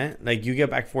 40%, like you get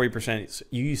back 40%,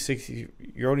 you use 60.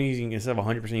 You're only using, instead of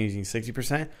 100%, using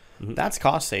 60%. That's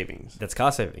cost savings. That's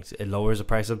cost savings. It lowers the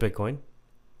price of Bitcoin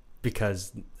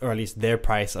because, or at least their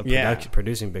price of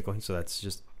producing Bitcoin. So that's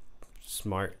just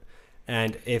smart.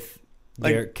 And if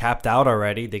they're capped out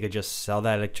already, they could just sell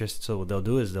that electricity. So what they'll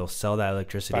do is they'll sell that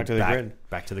electricity back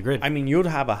to the grid. I mean, you'd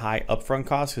have a high upfront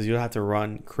cost because you'd have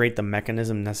to create the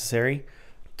mechanism necessary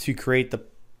to create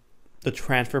the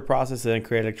transfer process and then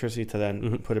create electricity to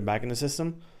then put it back in the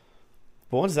system.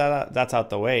 But once that's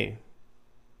out the way,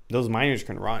 those miners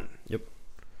can run. Yep.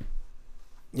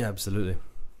 Yeah, absolutely.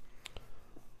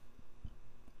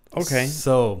 Okay.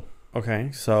 So,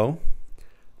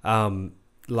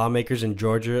 lawmakers in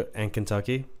Georgia and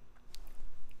Kentucky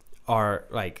are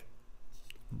like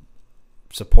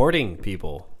supporting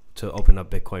people to open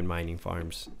up Bitcoin mining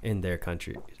farms in their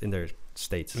country, in their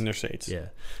states. Yeah.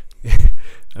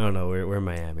 I don't know. We're in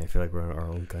Miami. I feel like we're in our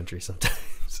own country sometimes.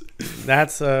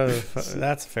 That's a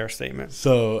fair statement.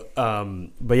 So,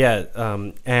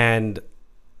 and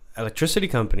electricity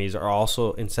companies are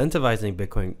also incentivizing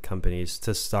Bitcoin companies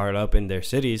to start up in their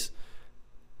cities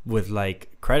with like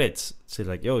credits. So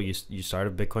like, yo, you start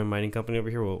a Bitcoin mining company over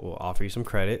here. We'll offer you some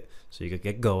credit so you could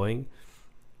get going.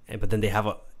 But then they have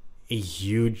a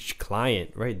huge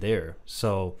client right there.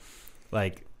 So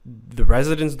like the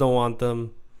residents don't want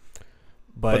them.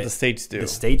 But the states do. The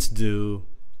states do.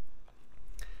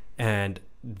 And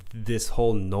this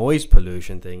whole noise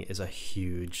pollution thing is a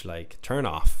huge like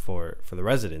turnoff for the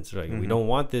residents. Like we don't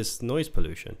want this noise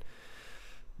pollution.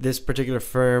 This particular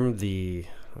firm, the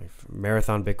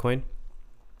Marathon Bitcoin,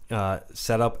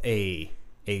 set up a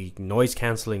noise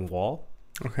canceling wall.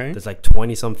 Okay. That's like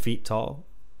 20 some feet tall.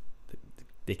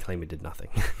 They claim it did nothing.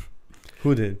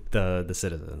 Who did? The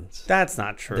citizens. That's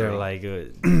not true. They're like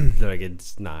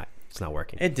it's not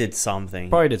working. It did something.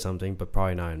 Probably did something, but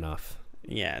probably not enough.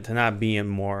 Yeah, to not be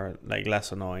more like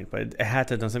less annoying, but it had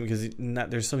to have done something because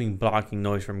there's something blocking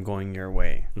noise from going your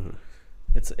way.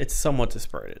 It's somewhat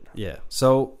dispersed. Yeah.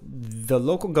 So the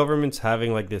local government's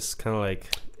having like this kind of like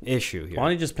issue here. Why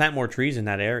don't you just plant more trees in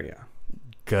that area?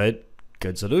 Good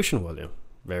solution, William.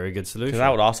 Very good solution. Because that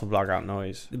would also block out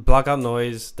noise. Block out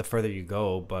noise the further you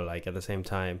go, but like at the same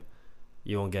time,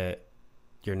 you won't get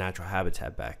your natural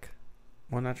habitat back.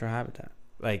 What natural habitat?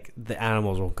 Like the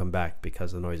animals won't come back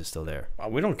because the noise is still there.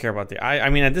 We don't care about the.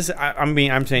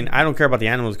 I'm saying I don't care about the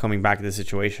animals coming back in this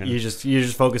situation. You're just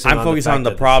focusing. I'm focused on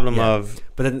the problem of.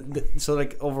 But then, so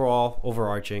like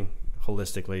overarching,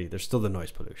 holistically, there's still the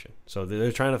noise pollution. So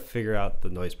they're trying to figure out the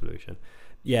noise pollution.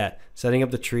 Yeah, setting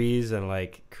up the trees and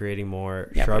like creating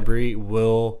more shrubbery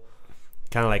will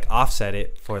kind of like offset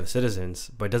it for the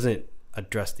citizens, but it doesn't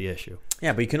address the issue.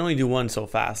 Yeah, but you can only do one so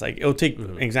fast. Like it'll take,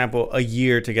 example, a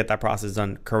year to get that process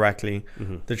done correctly.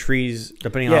 The trees,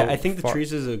 depending on I think the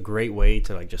trees is a great way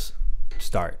to like just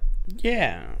start.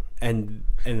 Yeah, and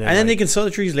then like, they can sell the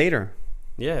trees later.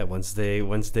 Yeah, once they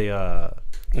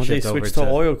switch to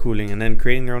oil cooling and then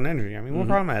creating their own energy. I mean, one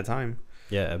problem at a time.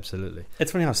 Yeah, absolutely.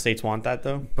 It's funny how states want that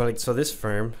though. But like, so this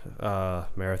firm,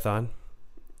 Marathon,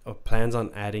 plans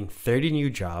on adding 30 new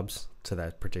jobs to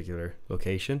that particular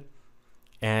location.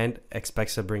 And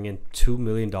expects to bring in $2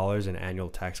 million in annual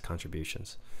tax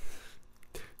contributions.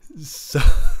 So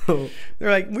they're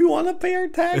like, we want to pay our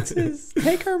taxes.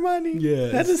 Take our money.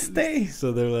 Yeah, let us stay.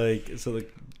 So they're like, so the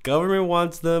government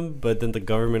wants them, but then the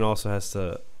government also has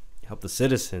to help the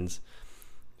citizens.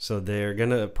 So they're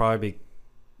gonna probably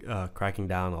be cracking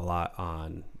down a lot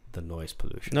on the noise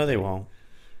pollution. No, they won't.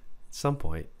 At some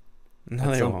point. No,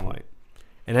 they won't.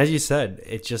 And as you said,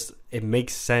 it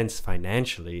makes sense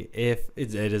financially if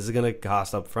it is going to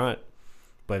cost up front.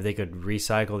 But if they could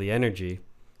recycle the energy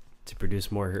to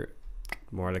produce more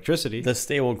electricity. The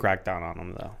state will crack down on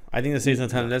them, though. I think the state's going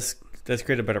to tell them, let's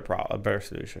create a better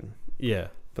solution. Yeah.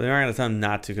 But they're not going to tell them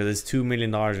not to because it's $2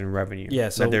 million in revenue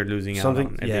that they're losing out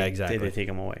on. Exactly. They take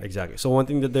them away. Exactly. So one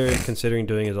thing that they're considering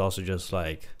doing is also just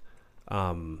like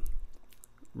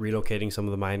relocating some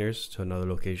of the miners to another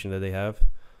location that they have.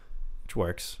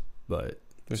 Works, but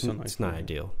it's not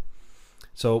ideal.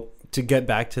 So to get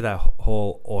back to that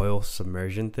whole oil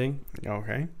submersion thing,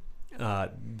 okay,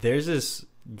 there's this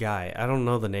guy, I don't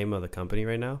know the name of the company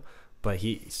right now, but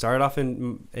he started off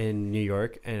in New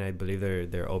York, and I believe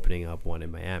they're opening up one in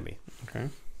Miami. Okay,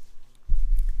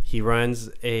 he runs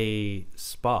a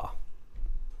spa,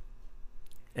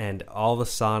 and all the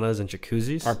saunas and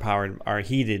jacuzzis are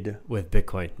heated with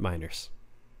Bitcoin miners.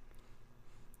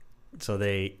 So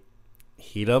they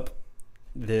heat up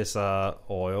this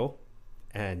oil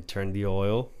and turn the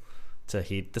oil to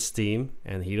heat the steam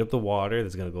and heat up the water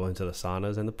that's going to go into the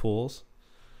saunas and the pools.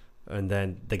 And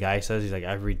then the guy says, he's like,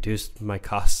 I've reduced my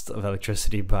cost of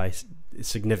electricity by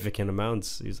significant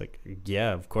amounts. He's like,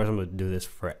 yeah, of course I'm going to do this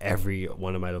for every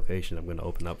one of my locations I'm going to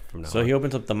open up from now on. So he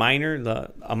opens up the miner,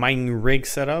 a mining rig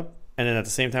setup, and then at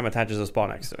the same time attaches a spa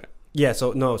next to it. Yeah,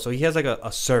 so he has like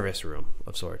a service room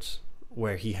of sorts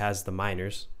where he has the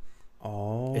miners.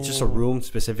 Oh. It's just a room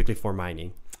specifically for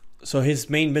mining. So his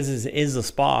main business is a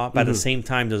spa, but at the same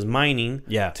time does mining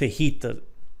to heat the...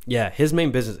 Yeah, his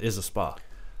main business is a spa.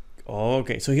 Oh,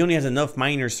 okay. So he only has enough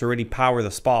miners to already power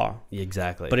the spa.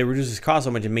 Exactly. But it reduces cost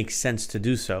so much it makes sense to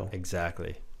do so.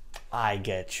 Exactly. I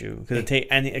get you. Because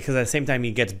at the same time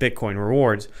he gets Bitcoin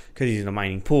rewards because he's in a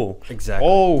mining pool. Exactly.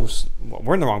 Oh,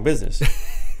 we're in the wrong business.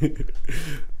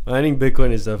 Mining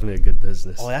Bitcoin is definitely a good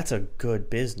business. Oh, that's a good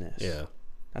business. Yeah.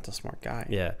 That's a smart guy.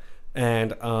 Yeah.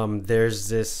 And there's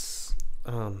this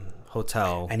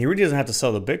hotel. And he really doesn't have to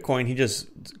sell the Bitcoin. He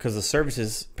just, because the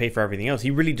services pay for everything else,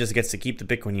 he really just gets to keep the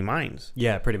Bitcoin he mines.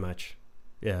 Yeah, pretty much.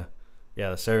 Yeah. Yeah,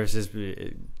 the services.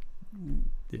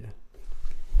 Yeah.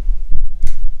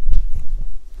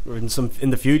 In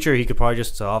the future, he could probably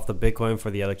just sell off the Bitcoin for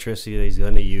the electricity that he's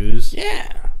going to use.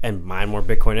 Yeah. And mine more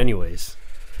Bitcoin anyways.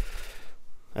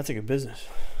 That's a good business.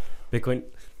 Bitcoin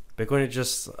is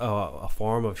just a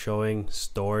form of showing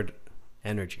stored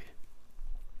energy.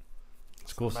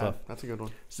 It's cool stuff. That's a good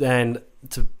one. And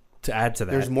to add to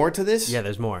that, there's more to this? Yeah,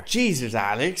 there's more. Jesus,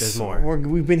 Alex. There's more.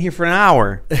 We've been here for an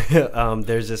hour.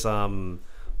 There's this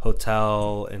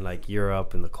hotel in like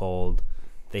Europe in the cold.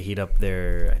 They heat up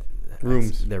their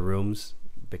rooms.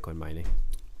 Bitcoin mining.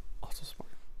 Also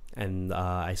smart. And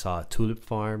I saw a tulip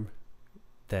farm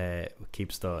that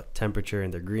keeps the temperature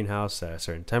in their greenhouse at a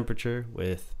certain temperature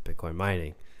with Bitcoin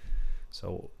mining.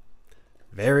 So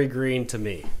very green to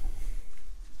me.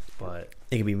 But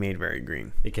it can be made very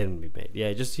green. It can be made.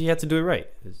 Yeah, just you have to do it right.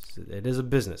 It is a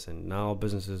business, and not all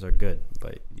businesses are good,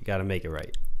 but you got to make it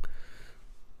right.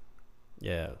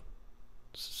 Yeah.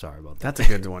 Sorry about that. That's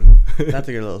a good one. That's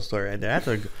a good little story right there.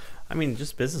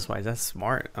 Just business-wise, that's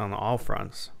smart on all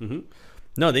fronts. Mm-hmm.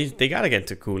 No, they got to get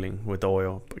to cooling with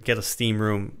oil. Get a steam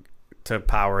room to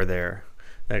power their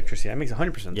electricity. That makes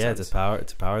 100% sense. Yeah,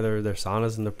 to power their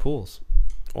saunas and their pools.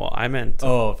 Well, I meant...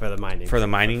 for the mining. For the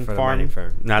mining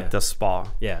farm, not the spa.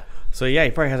 Yeah. So, yeah,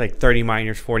 he probably has like 30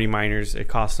 miners, 40 miners. It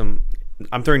costs him...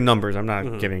 I'm throwing numbers. I'm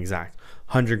not giving exact.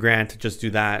 $100,000 to just do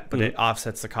that, but it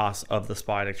offsets the cost of the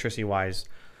spa electricity-wise.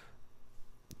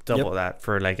 Double that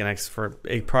for like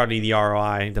probably the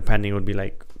ROI, depending, would be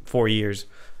like 4 years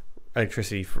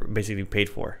electricity basically paid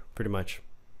for. Pretty much.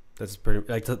 That's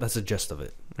the gist of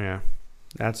it. Yeah.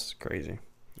 That's crazy.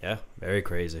 Yeah, very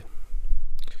crazy.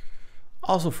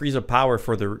 Also frees up power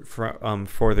for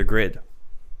the grid.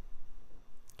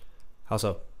 How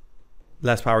so?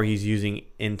 Less power he's using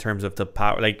in terms of the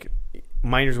power. Like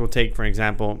miners will take, for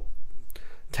example,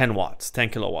 10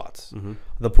 kilowatts. Mm-hmm.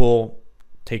 The pool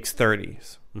takes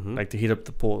 30s, like to heat up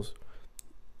the pools.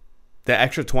 The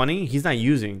extra 20 he's not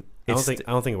using. I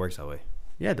don't think it works that way.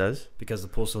 Yeah, it does, because the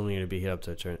pool still need to be heat up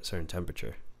to a certain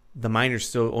temperature. The miners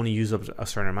still only use up a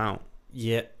certain amount.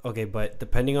 Yeah, okay, but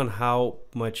depending on how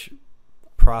much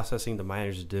processing the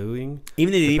miner's doing,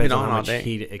 even if they leave it on how much all day,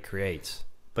 heat it creates.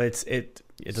 But it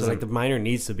doesn't, so like the miner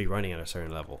needs to be running at a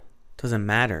certain level. Doesn't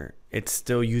matter. It's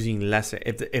still using less.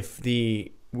 If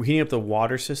the heating up the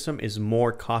water system is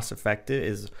more cost effective,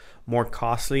 is more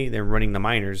costly than running the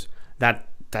miners, that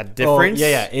difference. Oh,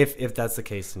 yeah. If that's the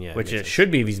case, then yeah. Which it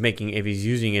should be if he's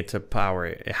using it to power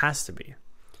it. It has to be.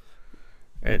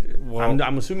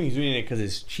 I'm assuming he's doing it because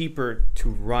it's cheaper to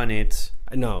run it.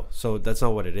 No, so that's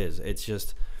not what it is. It's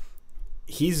just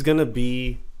he's gonna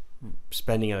be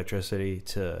spending electricity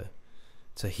to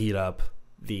heat up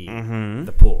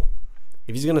the pool.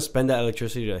 If he's gonna spend that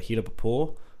electricity to heat up a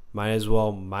pool, might as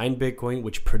well mine Bitcoin,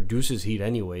 which produces heat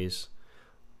anyways.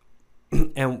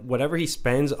 And whatever he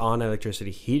spends on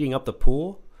electricity heating up the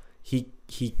pool, he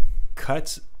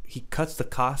cuts the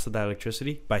cost of that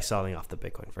electricity by selling off the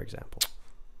Bitcoin, for example.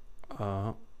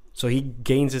 So he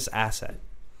gains this asset.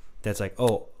 That's like,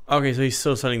 okay, so he's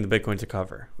still selling the Bitcoin to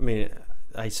cover. I mean,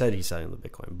 I said he's selling the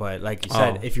Bitcoin, but like you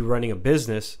said, if you're running a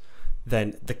business,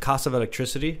 then the cost of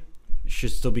electricity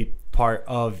should still be part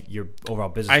of your overall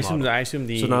business model. I assume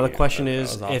so now the question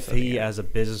is, if he, as a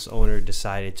business owner,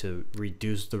 decided to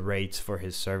reduce the rates for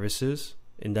his services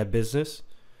in that business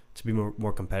to be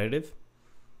more competitive,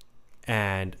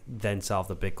 and then sell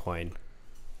the Bitcoin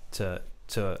to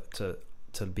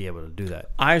be able to do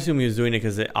that. I assume he was doing it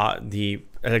because the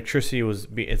electricity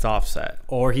it's offset,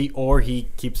 or he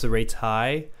keeps the rates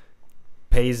high,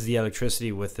 pays the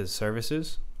electricity with his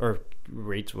services, or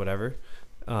rates, whatever,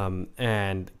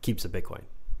 and keeps the Bitcoin.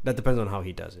 That depends on how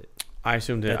he does it. I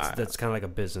assumed that's kind of like a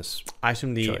business. I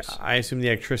assumed the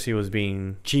electricity was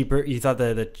being cheaper. You thought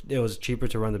that it was cheaper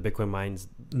to run the Bitcoin mines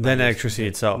than electricity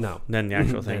itself. No, than the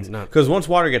actual things. Because once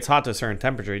water gets hot to a certain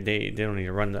temperature, they don't need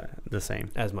to run the same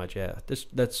as much. Yeah,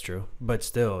 that's true. But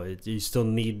still, you still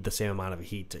need the same amount of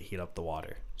heat to heat up the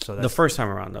water. So that's, the first time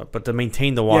around, though. But to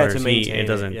maintain the water's heat, it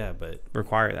doesn't. But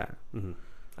require that. Mm-hmm.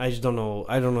 I just don't know.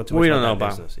 I don't know too much. We don't know about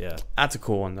business. Yeah, that's a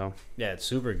cool one though. Yeah, it's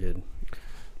super good.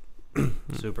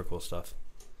 Super cool stuff.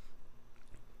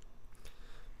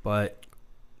 But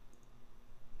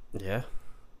yeah,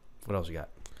 what else you got?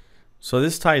 So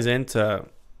this ties into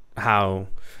how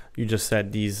you just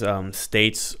said these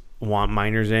states want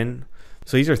miners in.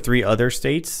 So these are 3 other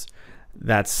states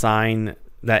that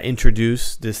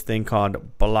introduce this thing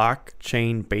called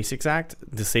Blockchain Basics Act.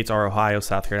 The states are Ohio,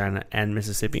 South Carolina, and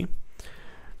Mississippi.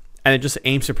 And it just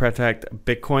aims to protect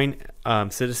Bitcoin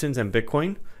citizens and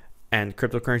Bitcoin and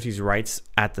cryptocurrencies rights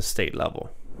at the state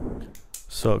level.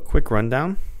 So a quick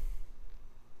rundown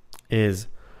is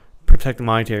protect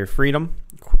monetary freedom.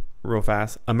 Real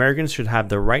fast. Americans should have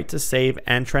the right to save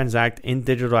and transact in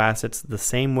digital assets the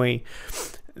same way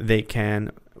they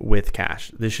can with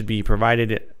cash. They should be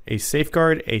provided a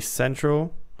safeguard, they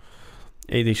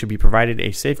should be provided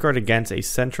a safeguard against a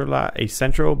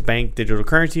central bank digital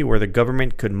currency where the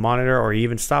government could monitor or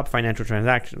even stop financial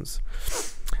transactions.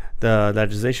 The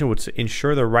legislation would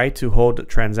ensure the right to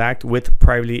transact with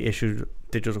privately issued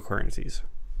digital currencies.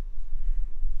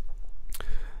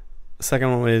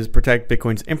 Second one is protect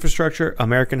Bitcoin's infrastructure.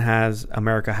 America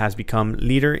has become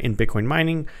leader in Bitcoin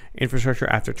mining infrastructure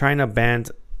after China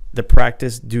banned the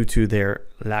practice due to their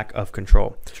lack of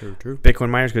control. True.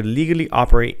 Bitcoin miners could legally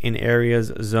operate in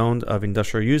areas zoned of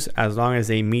industrial use as long as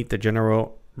they meet the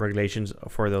general regulations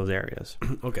for those areas.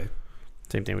 Okay.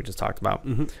 Same thing we just talked about.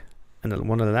 Mm-hmm. And then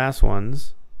one of the last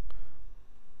ones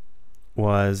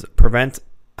was prevent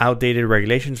outdated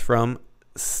regulations from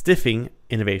stifling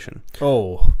innovation.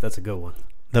 Oh, that's a good one.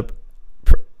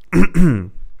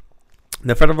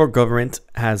 The federal government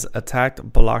has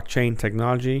attacked blockchain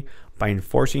technology by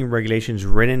enforcing regulations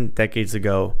written decades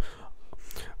ago,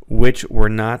 which were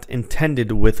not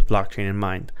intended with blockchain in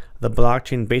mind. The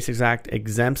Blockchain Basics Act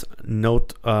exempts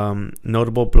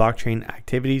notable blockchain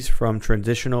activities from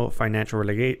traditional financial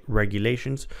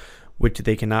regulations, which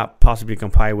they cannot possibly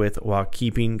comply with while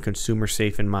keeping consumers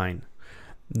safe in mind.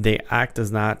 The act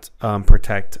does not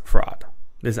protect fraud.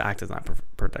 This act does not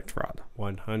protect fraud.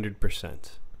 100%.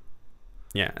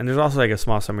 Yeah, and there's also like a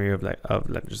small summary of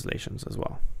legislations as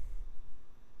well.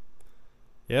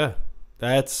 Yeah,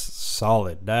 that's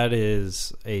solid. That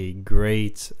is a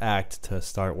great act to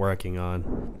start working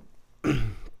on.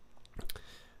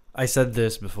 I said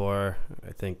this before.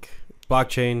 I think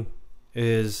blockchain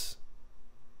is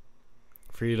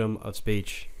freedom of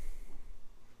speech.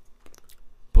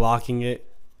 Blocking it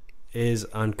is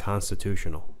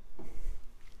unconstitutional.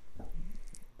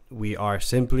 We are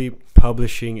simply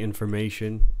publishing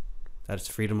information. That's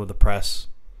freedom of the press.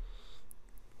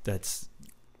 That's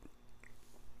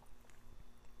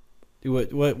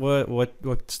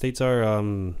what states are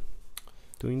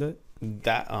doing that?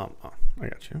 I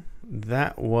got you.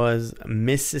 That was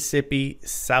Mississippi,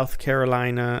 South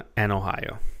Carolina, and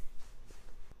Ohio.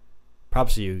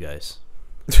 Props to you guys.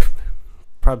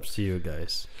 Props to you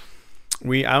guys.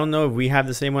 I don't know if we have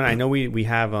the same one. I know we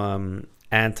have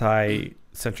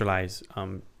anti-centralized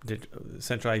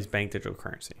centralized bank digital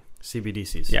currency.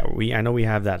 CBDCs. Yeah, I know we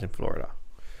have that in Florida.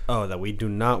 Oh, that we do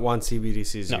not want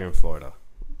CBDCs here in Florida.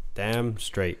 Damn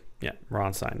straight. Yeah,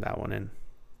 Ron signed that one in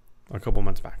a couple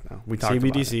months back now. We talked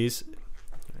CBDCs, about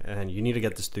it. And you need to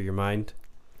get this through your mind.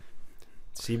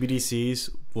 CBDCs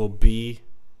will be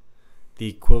the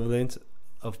equivalent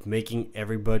of making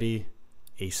everybody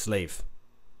a slave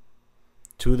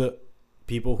to the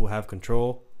people who have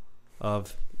control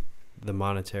of the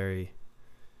monetary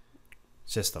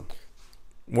system.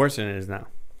 Worse than it is now.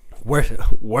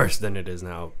 Worse than it is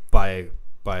now by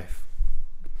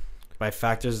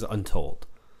factors untold.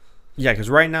 Yeah, because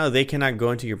right now they cannot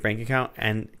go into your bank account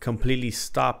and completely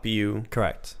stop you.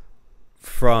 Correct.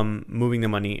 From moving the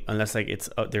money unless like it's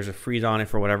there's a freeze on it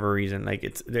for whatever reason. Like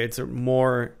it's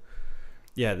more.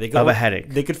 Yeah, they of a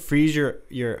headache. They could freeze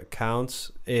your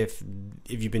accounts if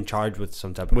you've been charged with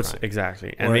some type of crime.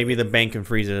 Exactly, and maybe the bank can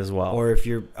freeze it as well. Or if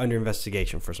you're under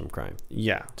investigation for some crime.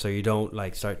 Yeah. So you don't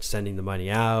like start sending the money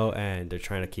out, and they're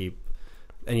trying to keep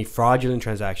any fraudulent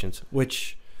transactions,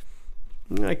 which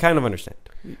I kind of understand.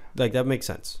 Like that makes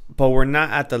sense. But we're not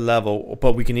at the level.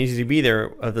 But we can easily be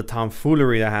there of the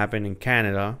tomfoolery that happened in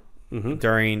Canada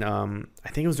during. I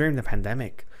think it was during the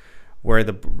pandemic. where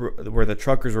the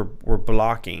truckers were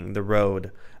blocking the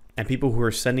road, and people who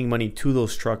were sending money to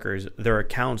those truckers, their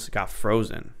accounts got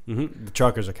frozen. Mm-hmm. The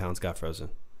truckers' accounts got frozen.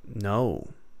 No.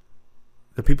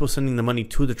 The people sending the money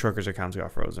to the truckers' accounts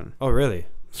got frozen. Oh, really?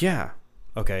 Yeah.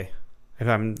 Okay. If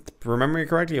I'm remembering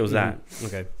correctly, it was that.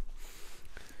 Okay.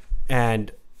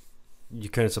 And you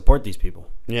couldn't support these people.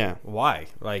 Yeah. Why?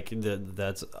 Like,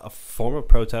 that's a form of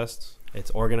protest.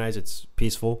 It's organized. It's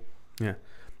peaceful. Yeah.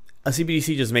 A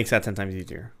CBDC just makes that 10 times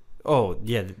easier. Oh,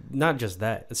 yeah. Not just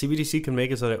that. A CBDC can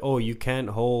make it so that, you can't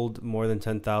hold more than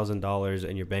 $10,000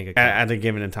 in your bank account. At a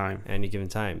given time. At any given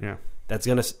time. Yeah.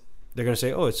 They're going to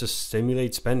say, it's just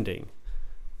stimulate spending.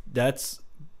 That's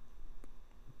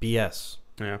BS.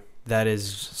 Yeah. That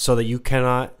is so that you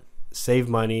cannot save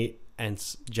money and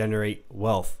generate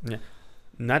wealth. Yeah.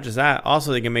 Not just that.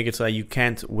 Also, they can make it so that you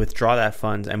can't withdraw that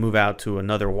funds and move out to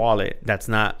another wallet that's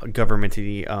not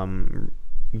governmentally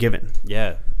given.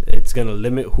 Yeah. It's going to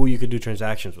limit who you could do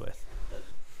transactions with.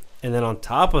 And then on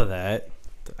top of that,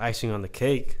 the icing on the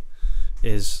cake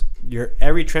is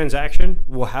every transaction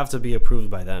will have to be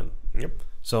approved by them. Yep.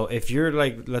 So if you're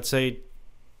like, let's say,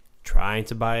 trying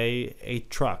to buy a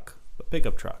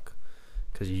pickup truck,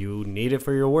 because you need it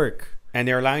for your work, and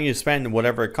they're allowing you to spend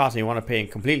whatever it costs and you want to pay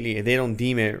it completely, if they don't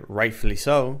deem it rightfully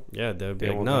so, yeah, they'll be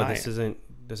like, no,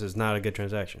 this is not a good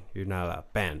transaction. You're not allowed.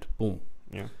 Banned. Boom.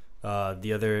 Yeah.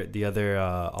 The other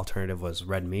alternative was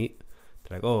red meat.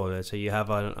 They're like, let's say you have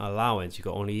an allowance, you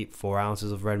can only eat 4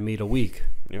 ounces of red meat a week.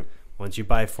 Yep. Once you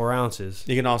buy 4 ounces,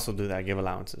 you can also do that, give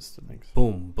allowances to things.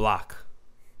 Boom, block.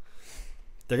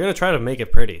 They're gonna try to make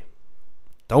it pretty.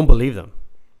 Don't believe them.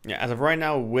 Yeah, as of right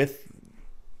now, with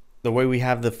the way we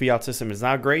have the fiat system, is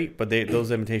not great, but those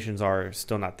limitations are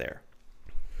still not there.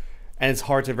 And it's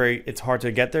hard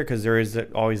to get there because there is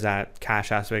always that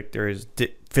cash aspect. There is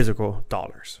physical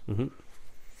dollars,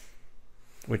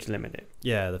 which limit it.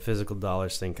 Yeah, the physical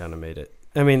dollars thing kind of made it.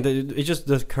 I mean, it's just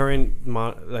the current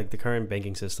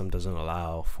banking system doesn't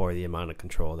allow for the amount of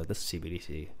control that the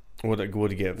CBDC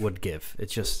would give.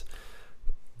 It's just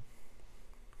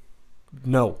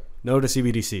no to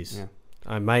CBDCs. Yeah.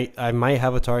 I might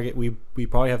have a target. We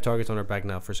probably have targets on our back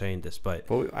now for saying this, but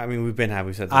I mean, we've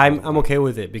said this. I'm okay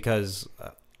with it because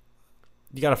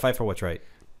you got to fight for what's right.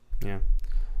 Yeah.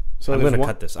 So I'm going to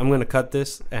cut this. I'm going to cut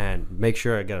this and make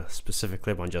sure I get a specific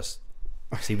clip on just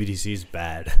CBDC's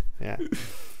bad. Yeah.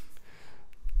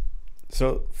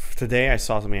 So today I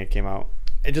saw something that came out.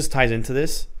 It just ties into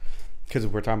this because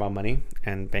we're talking about money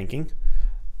and banking.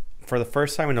 For the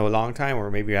first time in a long time, or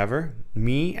maybe ever,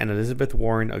 me and Elizabeth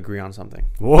Warren agree on something.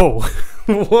 Whoa.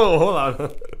 Whoa, hold on.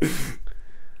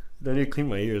 Don't need to clean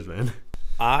my ears, man.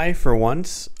 I, for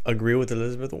once, agree with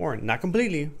Elizabeth Warren. Not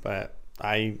completely, but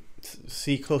I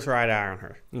see closer eye to eye on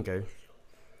her. Okay.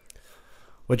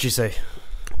 What'd you say?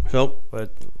 So,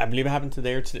 I believe it happened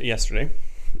today or yesterday.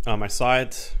 I saw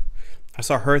it. I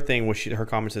saw her thing, her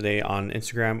comment today on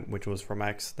Instagram, which was from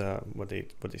X, what they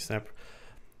snap.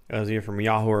 It was either from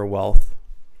Yahoo or Wealth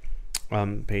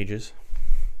pages.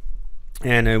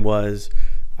 And it was,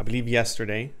 I believe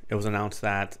yesterday, it was announced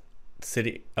that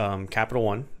Capital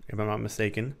One, if I'm not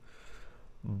mistaken,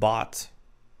 bought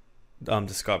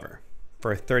Discover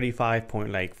for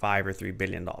 $35.5 or $3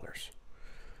 billion.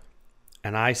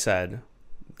 And I said,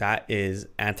 that is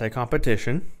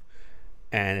anti-competition,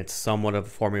 and it's somewhat of a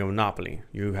form of monopoly.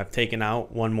 You have taken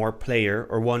out one more player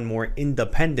or one more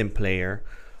independent player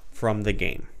from the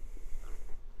game.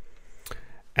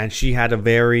 And she had a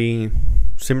very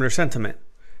similar sentiment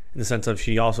in the sense of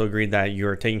she also agreed that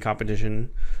you're taking competition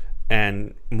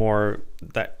and more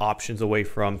that options away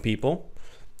from people.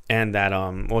 And that,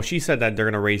 she said that they're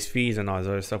going to raise fees and all this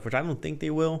other stuff, which I don't think they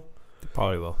will. They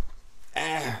probably will.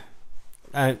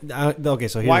 Okay,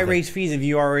 so why raise fees if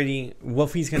you already?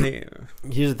 What fees can they?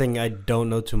 Here's the thing: I don't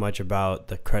know too much about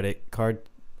the credit card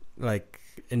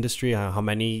industry, how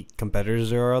many competitors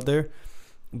there are out there,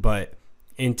 but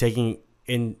in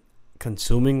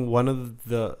consuming one of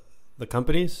the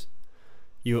companies,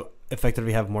 you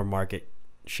effectively have more market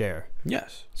share.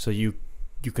 Yes. So you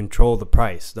control the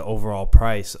price, the overall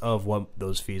price of what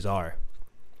those fees are.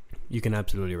 You can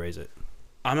absolutely raise it.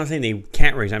 I'm not saying they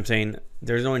can't raise. I'm saying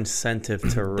there's no incentive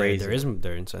to raise. There isn't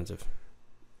their incentive.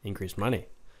 Increase money.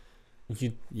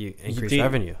 You increase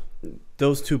revenue.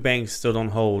 Those two banks still don't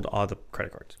hold all the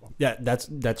credit cards. Yeah, that's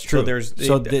true.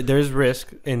 So there's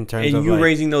risk in terms of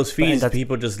raising those fees.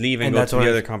 People just leave and go to the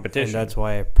other competition. And that's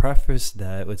why I prefaced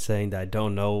that with saying that I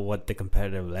don't know what the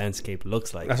competitive landscape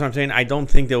looks like. That's what I'm saying. I don't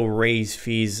think they'll raise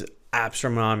fees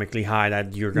astronomically high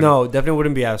that you're gonna. No, definitely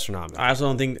wouldn't be astronomical. I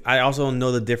also don't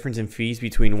know the difference in fees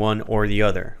between one or the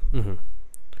other. Mm-hmm.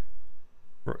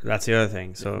 That's the other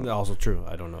thing. So also true.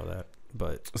 I don't know that,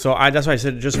 but that's why I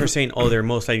said just her saying, "Oh, they're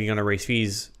most likely going to raise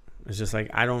fees." It's just like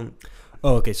I don't.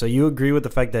 Oh, okay. So you agree with the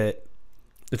fact that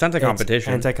it's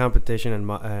anti-competition,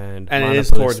 and it is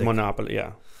towards monopoly.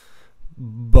 Yeah,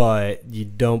 but you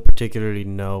don't particularly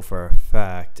know for a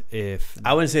fact if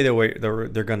I wouldn't say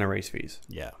they're going to raise fees.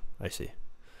 Yeah, I see.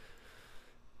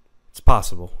 It's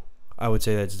possible. I would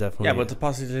say that's definitely. Yeah, but the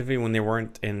positivity when they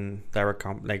weren't in direct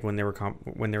when they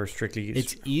were strictly.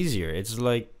 It's easier. It's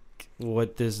like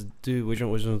what this dude. Which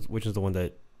is the one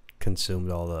that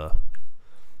consumed all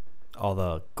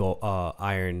the gold,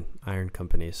 iron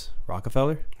companies?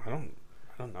 Rockefeller. I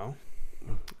don't know.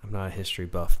 I'm not a history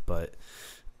buff, but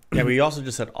yeah, but you also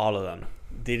just said all of them.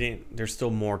 They didn't. There's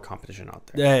still more competition out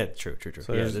there. Yeah, true.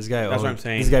 So yeah, this guy. That's what I'm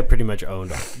saying. This guy pretty much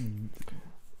owned.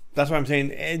 That's what I'm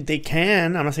saying. They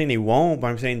can. I'm not saying they won't, but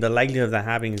I'm saying the likelihood of that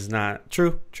happening is not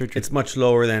true. It's much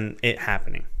lower than it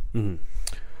happening. Mm-hmm.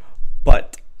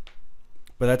 But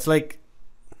that's like,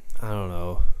 I don't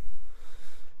know,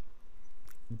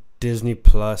 Disney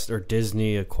Plus or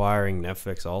Disney acquiring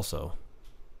Netflix also.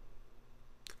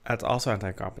 That's also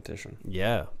anti-competition.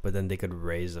 Yeah, but then they could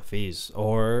raise the fees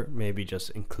or maybe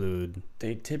just include.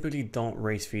 They typically don't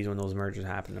raise fees when those mergers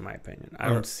happen, in my opinion. I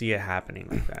don't see it happening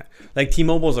like that. Like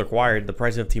T-Mobile's acquired, the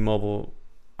price of T-Mobile.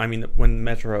 I mean, when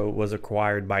Metro was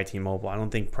acquired by T-Mobile, I don't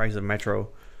think price of Metro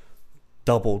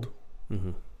doubled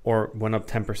or went up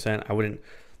 10%. I wouldn't,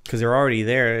 because they're already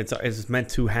there. It's meant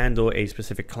to handle a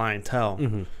specific clientele.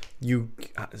 Mm-hmm. You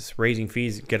raising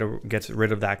fees gets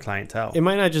rid of that clientele. It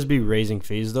might not just be raising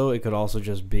fees though. It could also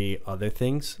just be other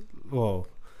things. Well,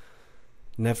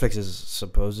 Netflix is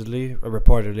supposedly or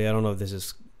reportedly, I don't know if this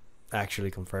is actually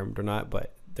confirmed or not,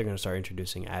 but they're going to start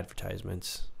introducing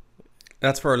advertisements.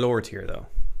 That's for a lower tier though,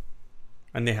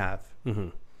 and they have. Mm-hmm.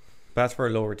 But that's for a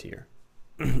lower tier.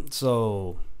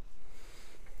 So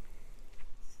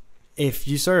if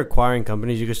you start acquiring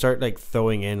companies, you could start like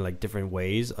throwing in like different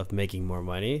ways of making more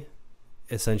money.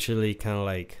 Essentially, kind of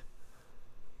like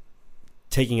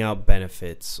taking out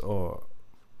benefits or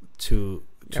to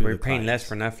yeah, but you're paying less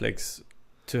for Netflix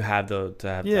to have the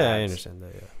Yeah, ads. I understand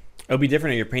that. Yeah, it'll be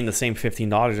different if you're paying the same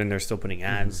 $15 and they're still putting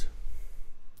ads.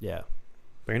 Mm-hmm. Yeah,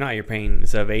 but you're not. You're paying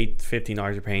instead of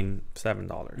 $15, you're paying $7.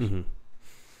 Mm-hmm.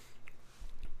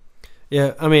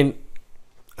 Yeah, I mean,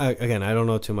 again, I don't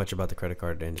know too much about the credit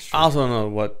card industry. I also don't know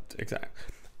what exactly.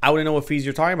 I wouldn't know what fees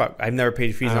you're talking about. I've never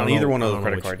paid fees on either one of those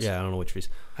credit cards. Yeah, I don't know which fees.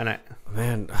 And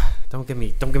don't get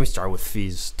me started with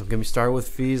fees. Don't get me started with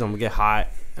fees. I'm gonna get hot.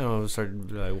 I'm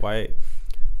start like, why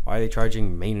are they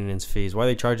charging maintenance fees? Why are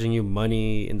they charging you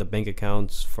money in the bank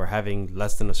accounts for having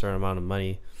less than a certain amount of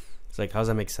money? It's like, how does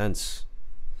that make sense?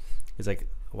 It's like,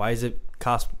 why does it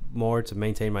cost more to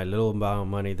maintain my little amount of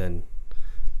money than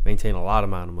maintain a lot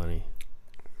amount of money?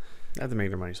 They have to make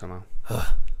their money somehow.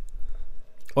 Oh,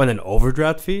 and then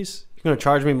overdraft fees? You're going to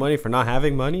charge me money for not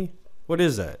having money? What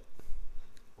is that?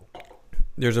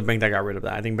 There's a bank that got rid of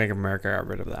that. I think Bank of America got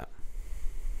rid of that.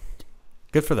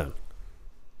 Good for them.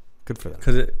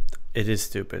 Because it is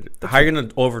stupid. How are you going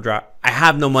to overdraft? I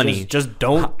have no money. Just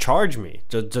don't charge me.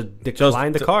 Just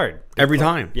decline the card. Every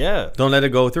time. Yeah. Don't let it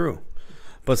go through.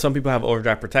 But some people have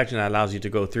overdraft protection that allows you to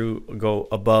go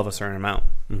above a certain amount.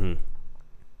 Mm-hmm.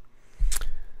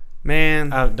 Man,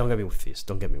 don't get me with fees.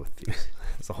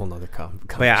 It's a whole nother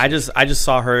conversation. But yeah, I just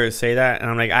saw her say that, and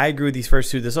I'm like, I agree with these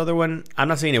first two. This other one, I'm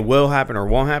not saying it will happen or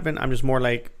won't happen. I'm just more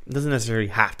like, it doesn't necessarily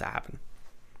have to happen.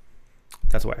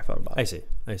 That's what I felt about it.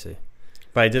 I see.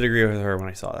 But I did agree with her when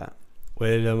I saw that.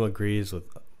 William agrees with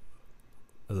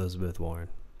Elizabeth Warren.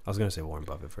 I was gonna say Warren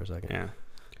Buffett for a second. Yeah.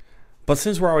 But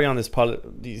since we're already on this,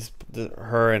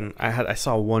 her and I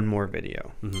saw one more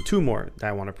video, two more that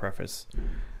I want to preface.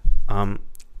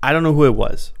 I don't know who it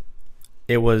was.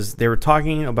 They were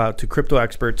talking about to crypto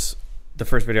experts. The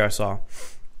first video I saw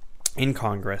in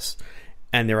Congress,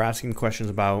 and they were asking questions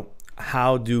about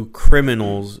how do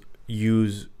criminals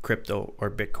use crypto or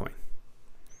Bitcoin.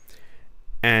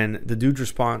 And the dude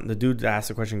that asked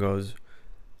the question goes,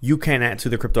 "You can't answer."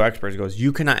 The crypto experts goes,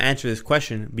 "You cannot answer this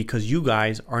question because you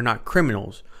guys are not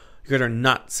criminals. You guys are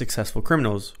not successful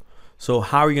criminals. So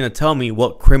how are you going to tell me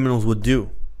what criminals would do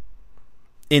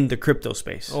in the crypto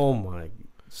space?" Oh my!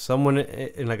 Someone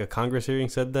in like a Congress hearing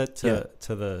said that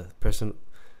to the person.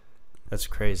 That's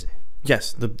crazy.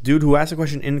 Yes, the dude who asked the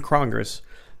question in Congress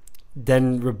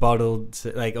then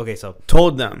rebutted, like, okay, so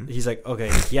told them. He's like, okay,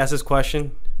 he asked this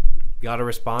question, got a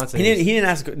response. And he didn't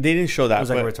ask. They didn't show that. It was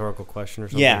like a rhetorical question or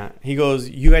something. Yeah, he goes,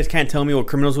 "You guys can't tell me what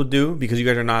criminals would do because you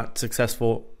guys are not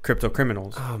successful crypto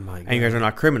criminals. Oh my god! And you guys are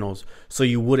not criminals, so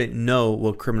you wouldn't know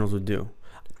what criminals would do."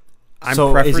 I'm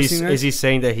so prefacing is he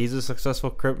saying that he's a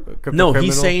successful crypto No, criminal?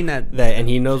 he's saying that And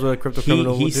he knows what a crypto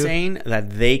criminal will do? he's saying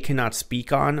that they cannot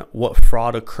speak on what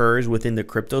fraud occurs within the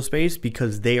crypto space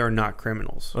because they are not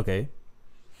criminals. Okay.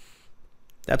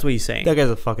 That's what he's saying. That guy's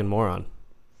a fucking moron.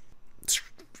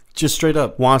 Just straight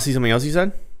up. Want to see something else he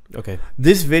said? Okay.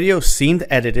 This video seemed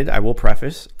edited, I will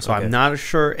preface. So Okay. I'm not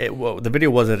sure. The video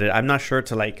was edited. I'm not sure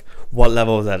to like what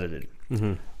level was edited.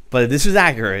 Mm-hmm. But if this is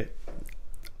accurate,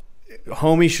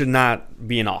 homie should not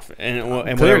be in office in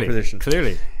whatever Clearly. position.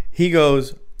 Clearly. He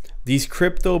goes, these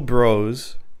crypto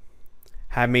bros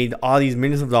have made all these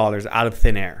millions of dollars out of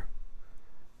thin air.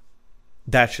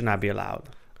 That should not be allowed.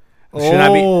 Should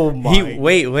not be.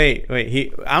 Wait.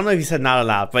 I don't know if he said not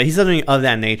allowed, but he said something of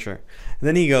that nature. And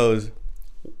then he goes,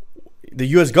 the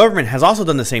U.S. government has also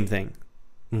done the same thing.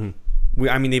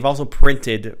 Mm-hmm. They've also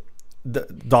printed the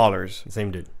dollars.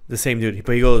 Same dude. The same dude.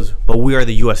 But he goes, but we are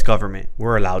the U.S. government.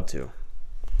 We're allowed to.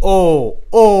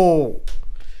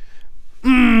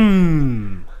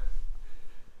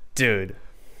 Dude.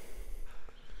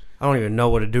 I don't even know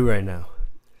what to do right now.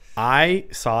 I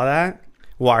saw that.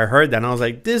 Well, I heard that, and I was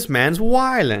like, this man's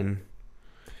wildin'.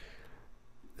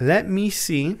 Let me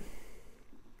see.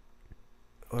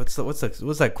 What's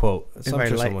that quote? I'm sure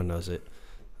like- someone knows it.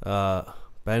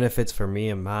 Benefits for me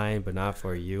and mine, but not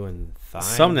for you and thine.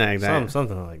 Something like that.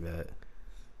 Something like that.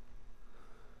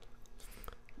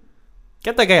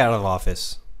 Get that guy out of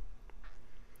office.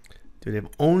 Dude, if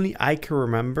only I can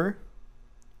remember.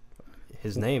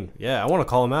 His name. Yeah, I want to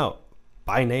call him out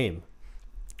by name.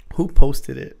 Who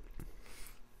posted it?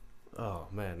 Oh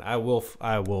man, I will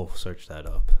search that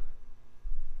up.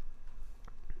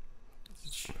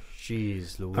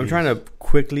 Jeez Louise. I'm trying to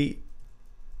quickly.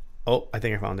 Oh, I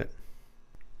think I found it.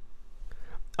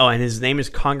 Oh, and his name is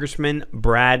Congressman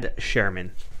Brad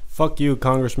Sherman. Fuck you,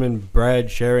 Congressman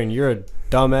Brad Sharon. You're a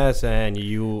dumbass and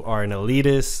you are an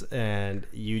elitist and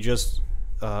you just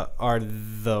are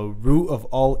the root of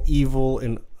all evil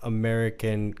in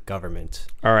American government.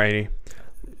 Alrighty.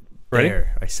 Ready?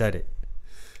 There, I said it.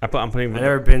 I'm putting. I've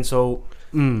never been so.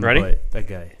 Ready? But that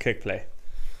guy. Click play.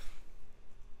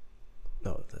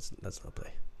 No, that's not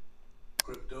play.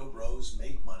 Crypto bros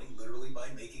make money literally by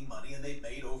making money, and they've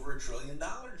made over $1 trillion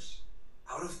out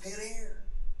of thin air.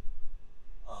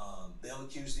 They'll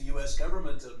accuse the U.S.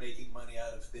 government of making money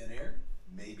out of thin air.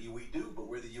 Maybe we do, but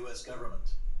we're the U.S.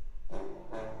 government.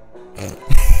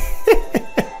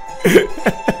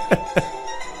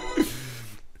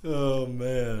 Oh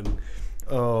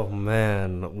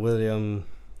man, William,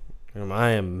 I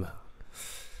am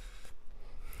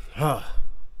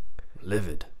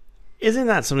livid. Isn't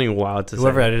that something wild to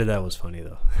Whoever say? edited that was funny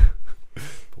though.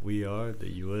 We are the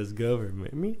U.S.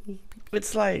 government.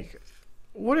 It's like,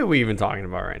 what are we even talking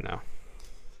about right now?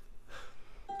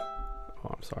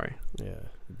 Oh, I'm sorry. Yeah,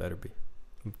 it better be.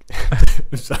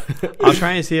 I'm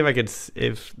trying to see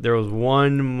if there was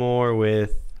one more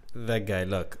with That guy.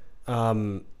 Look,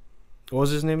 what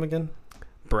was his name again?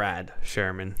 Brad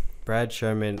Sherman. Brad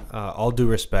Sherman. All due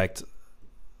respect,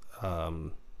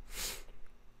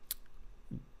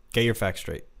 get your facts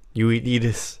straight. You eat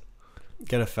this.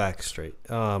 Get a fact straight.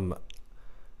 I'm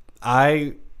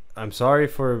sorry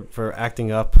for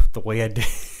acting up the way I did.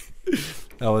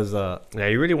 That was Yeah,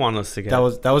 you really want us to get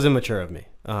that was immature of me.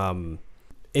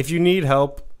 If you need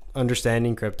help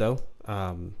understanding crypto,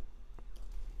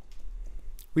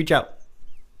 reach out.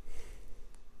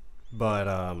 But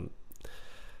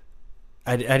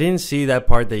I didn't see that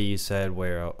part that you said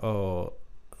where What's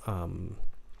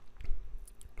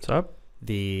up?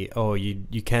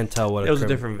 You can't tell what It was a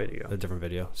different video. A different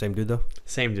video. Same dude though.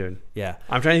 Same dude. Yeah.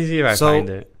 I'm trying to see if I find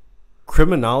it.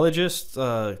 Criminologists,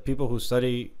 people who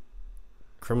study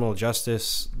criminal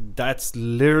justice, that's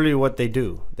literally what they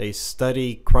do. They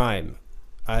study crime.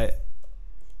 And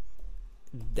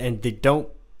they don't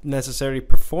necessarily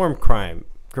perform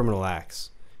criminal acts,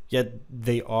 yet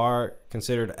they are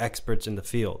considered experts in the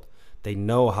field. They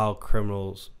know how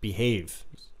criminals behave.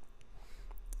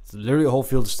 It's literally a whole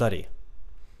field of study.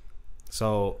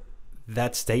 So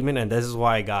that statement, and this is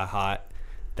why I got hot,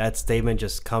 that statement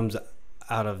just comes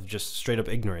out of just straight up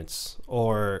ignorance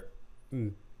or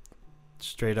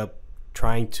straight up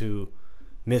trying to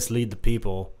mislead the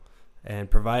people and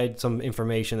provide some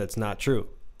information that's not true.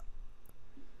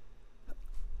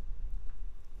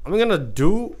 I'm going to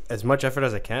do as much effort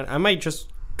as I can. I might just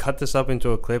cut this up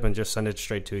into a clip and just send it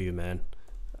straight to you, man.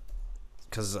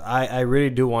 Because I really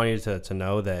do want you to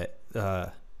know that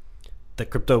the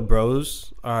crypto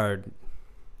bros are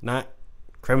not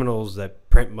criminals that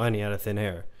print money out of thin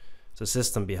air. It's a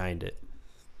system behind it.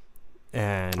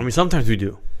 And Sometimes we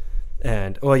do.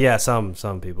 And well, yeah, some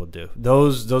people do.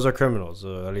 Those are criminals,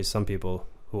 or at least some people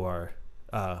who are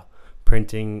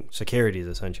printing securities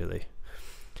essentially.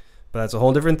 But that's a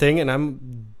whole different thing,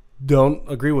 and don't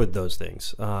agree with those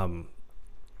things.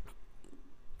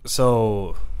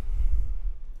 So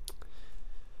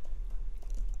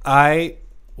I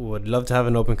would love to have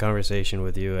an open conversation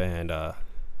with you and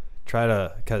try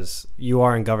to, because you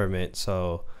are in government,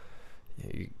 so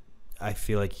I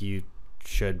feel like you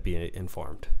should be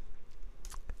informed.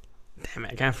 Damn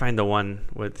it, I can't find the one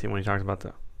with him when he talks about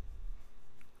the.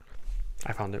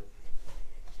 I found it,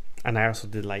 and I also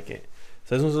did like it.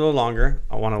 So this one's a little longer.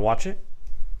 I want to watch it.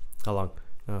 How long?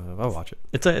 I'll watch it.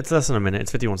 It's less than a minute.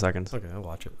 It's 51 seconds. Okay, I'll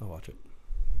watch it.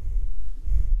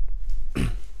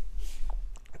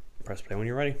 Press play when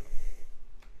you're ready.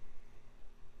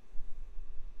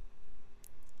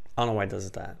 I don't know why it does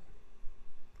that.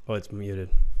 Oh, it's muted.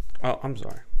 Oh, I'm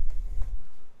sorry.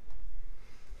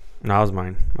 No, that was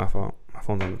mine. My fault. My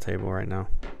phone's on the table right now.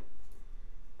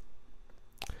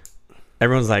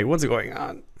 Everyone's like, what's going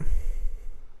on?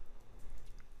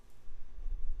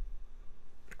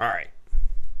 All right.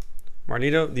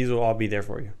 Marnito, these will all be there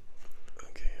for you.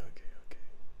 Okay.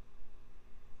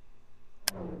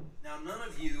 Now, none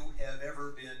of you have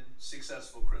ever been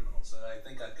successful criminals, and I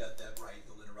think I've got that right.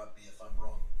 You'll interrupt me if I'm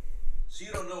wrong. So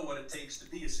you don't know what it takes to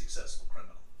be a successful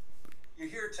criminal. You're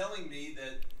here telling me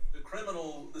that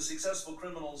the successful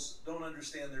criminals don't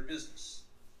understand their business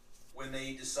when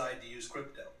they decide to use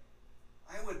crypto.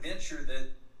 I would venture that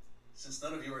since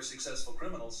none of you are successful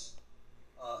criminals,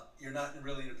 you're not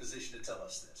really in a position to tell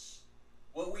us this.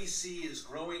 What we see is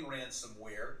growing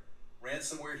ransomware.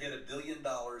 Ransomware hit $1 billion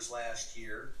last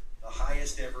year, the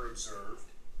highest ever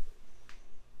observed.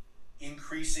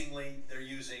 Increasingly, they're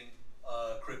using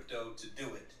crypto to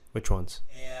do it. Which ones?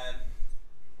 And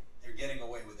they're getting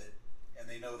away with it. And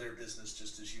they know their business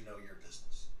just as you know your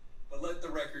business. But let the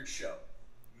record show,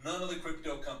 none of the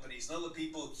crypto companies, none of the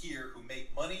people here who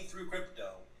make money through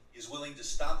crypto is willing to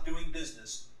stop doing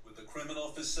business with the criminal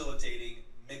facilitating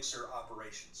mixer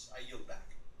operations. I yield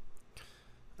back.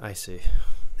 I see.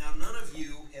 Now, none of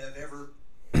you have ever...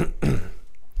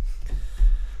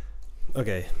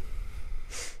 Okay.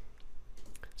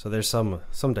 So there's some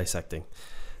dissecting.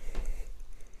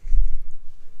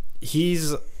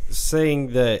 He's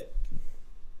saying that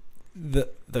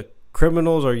the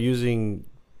criminals are using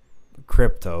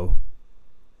crypto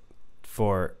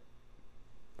for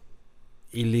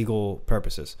illegal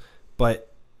purposes,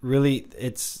 but really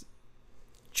it's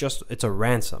a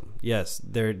ransom. Yes,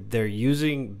 they're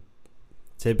using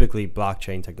typically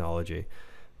blockchain technology,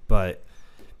 but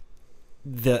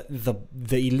the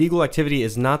illegal activity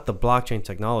is not the blockchain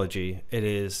technology. It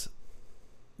is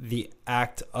the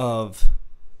act of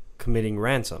committing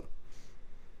ransom.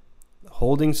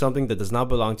 Holding something that does not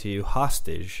belong to you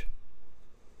hostage,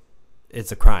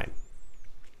 it's a crime.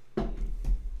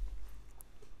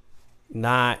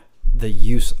 Not the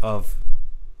use of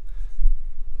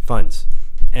funds.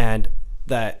 And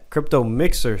that crypto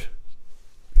mixer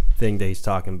thing that he's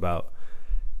talking about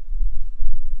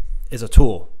is a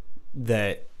tool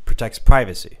that protects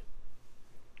privacy.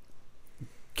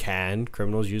 Can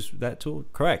criminals use that tool?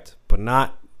 Correct. But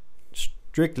not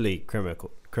strictly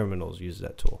criminals use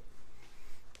that tool.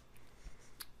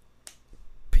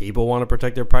 People want to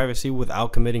protect their privacy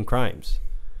without committing crimes.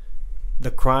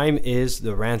 The crime is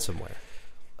the ransomware.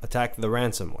 Attack the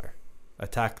ransomware.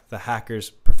 Attack the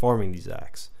hackers performing these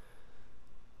acts.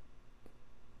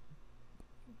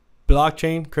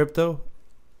 Blockchain, crypto,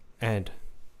 and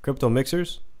crypto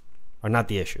mixers are not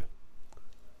the issue.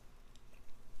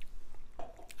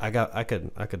 I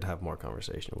could have more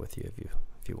conversation with you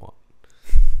if you want.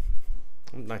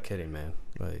 I'm not kidding, man.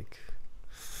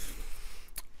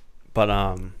 But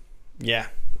yeah,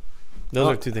 those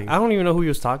are two things. I don't even know who he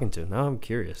was talking to. Now I'm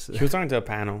curious. He was talking to a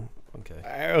panel. Okay.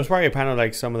 It was probably a panel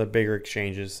like some of the bigger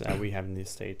exchanges that we have in these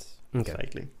states, most Okay.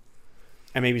 likely,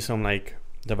 and maybe some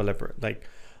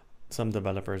some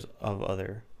developers of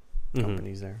other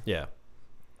companies there. Yeah.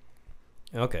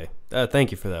 Okay.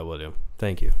 Thank you for that, William.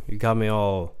 Thank you. You got me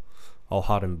all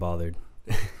hot and bothered.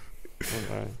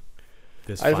 Okay.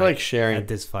 This I feel fine- like sharing. at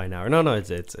this fine hour. No, it's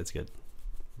good.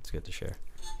 It's good to share.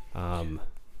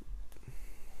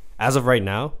 As of right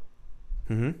now,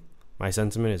 Mm-hmm. my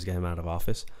sentiment is get him out of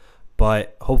office,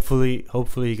 but hopefully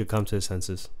he could come to his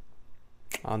senses.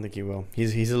 I don't think he will.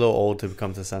 He's a little old to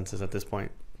come to senses at this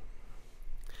point.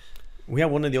 We have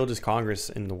one of the oldest Congress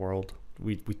in the world.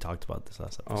 We talked about this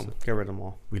last episode. Get rid of them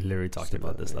all. We literally talked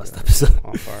about this last Yeah. episode.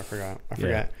 Oh, sorry, I forgot.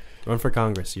 Yeah. Run for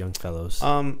Congress, young fellows.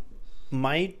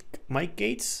 Mike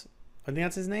Gates, I think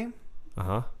that's his name.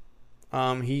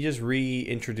 He just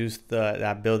reintroduced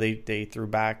that bill they threw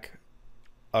back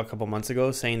a couple months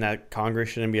ago, saying that Congress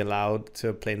shouldn't be allowed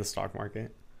to play in the stock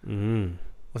market. Mm.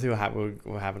 We'll see what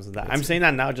happens with that. I'm saying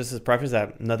that now just as preface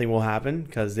that nothing will happen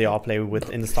because they all play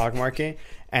in the stock market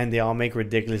and they all make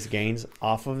ridiculous gains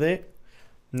off of it.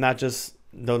 Not just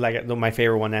my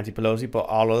favorite one, Nancy Pelosi, but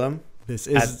all of them. This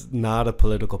is not a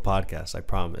political podcast, I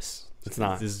promise. It's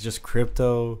not. This is just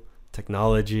crypto,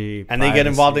 technology, and they get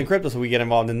involved in crypto, so we get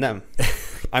involved in them.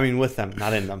 I mean, with them,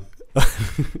 not in them.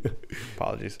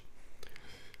 Apologies.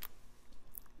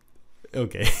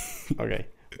 Okay. Okay.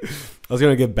 I was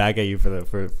gonna get back at you for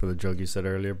the joke you said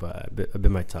earlier, but I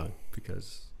bit my tongue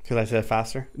because I said it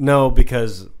faster. No,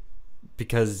 because it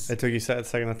took you a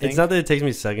second to think. It's not that it takes me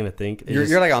a second to think.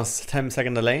 You're like on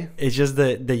 10-second delay. It's just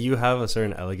that you have a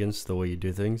certain elegance the way you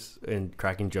do things and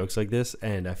cracking jokes like this,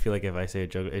 and I feel like if I say a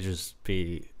joke, it just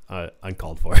be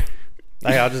uncalled for.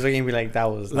 Like I'll just look and be like, that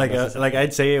was like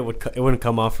I'd say it wouldn't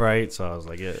come off right, so I was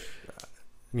like, yeah, I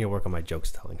need to work on my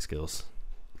jokes telling skills.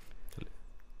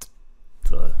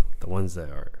 The ones that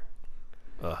are,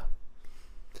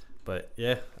 but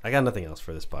yeah, I got nothing else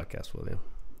for this podcast, William.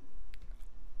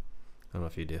 I don't know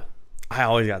if you do. I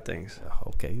always got things.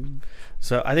 Okay.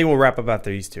 So I think we'll wrap up after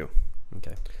these two.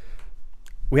 Okay.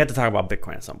 We had to talk about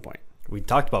Bitcoin at some point. We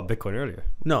talked about Bitcoin earlier.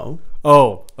 No.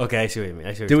 Oh, okay. I see what you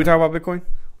mean. Did we talk about Bitcoin?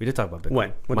 We did talk about Bitcoin.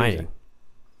 When? What mining.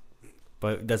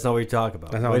 But that's not what you're talking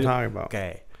about. That's not what we're talking about.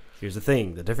 Okay. Here's the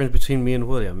thing. The difference between me and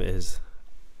William is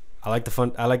I like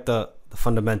the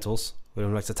fundamentals.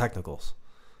 William likes the technicals.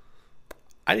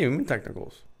 I didn't even mean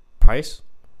technicals. Price?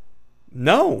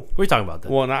 No. What are you talking about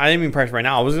then? Well, no, I didn't mean price right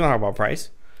now. I was going to talk about price.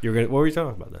 What were you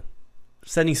talking about then?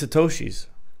 Sending Satoshis.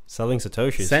 Selling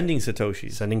Satoshis. Sending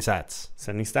Satoshis. Sending sats.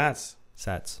 Sending stats.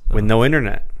 Sats. With no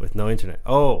internet. With no internet.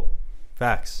 Oh,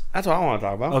 facts. That's what I want to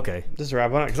talk about. Okay. Just to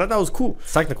wrap up. Because I thought it was cool.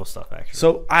 It's technical stuff, actually.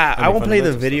 So I won't play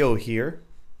the video stuff here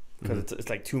because it's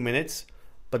like 2 minutes.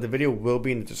 But the video will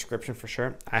be in the description for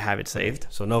sure. I have it saved.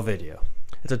 So no video.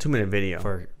 It's a 2-minute video.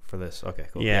 For this. Okay,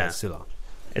 cool. Yeah. It's too long.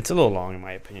 It's a little long, in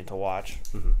my opinion, to watch.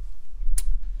 Mm-hmm.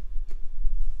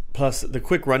 Plus, the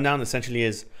quick rundown essentially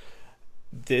is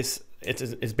this.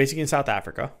 It's basically in South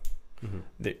Africa.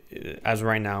 Mm-hmm. As of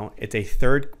right now, it's a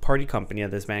third-party company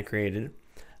that this man created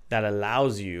that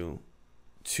allows you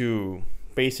to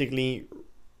basically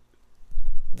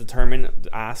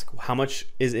ask how much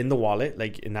is in the wallet,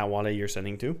 like in that wallet you're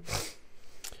sending to,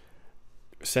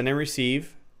 send and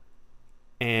receive,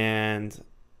 and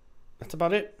that's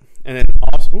about it. And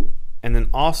then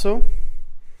also,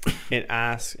 it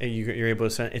asks, you're able to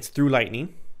send. It's through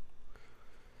Lightning,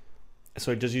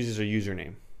 so it just uses a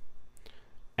username,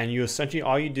 and you essentially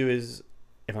all you do is,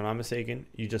 if I'm not mistaken,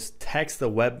 you just text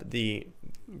the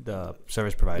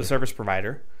service provider. The service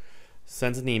provider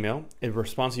sends an email. It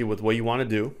responds to you with what you want to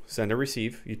do, send or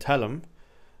receive. You tell them,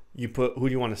 you put who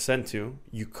do you want to send to.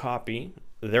 You copy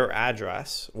their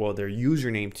address, their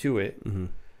username to it. Mm-hmm.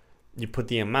 You put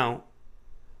the amount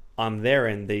on their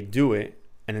end. They do it,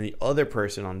 and then the other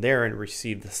person on their end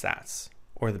receive the stats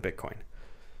or the Bitcoin.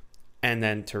 And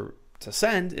then to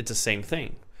send, it's the same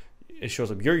thing. It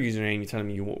shows up your username. You tell them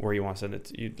where you want to send it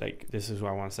to. You like, this is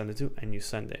where I want to send it to, and you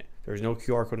send it. There's no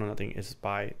QR code or nothing. It's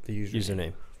by the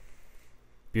username.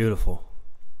 Beautiful.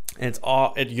 And it's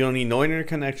all. You don't need no internet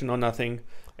connection, no nothing.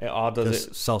 It all does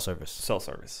it. Cell service. Cell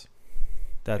service.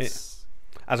 That's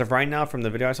as of right now, from the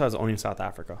video I saw, it's only in South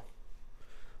Africa.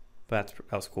 But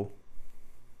that was cool.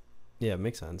 Yeah, it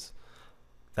makes sense.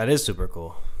 That is super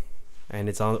cool. And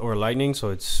it's on Lightning, so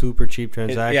it's super cheap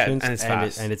transactions. And it's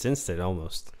fast. And it's instant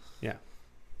almost. Yeah.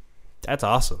 That's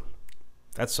awesome.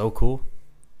 That's so cool.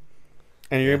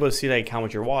 And you're able to see like how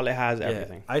much your wallet has,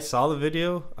 everything. I saw the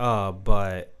video,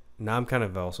 but now I'm kind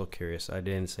of also curious. I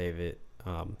didn't save it,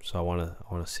 so I want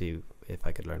to see if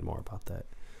I could learn more about that.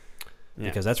 Yeah.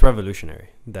 Because that's revolutionary.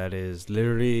 That is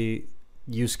literally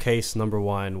use case number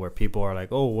one where people are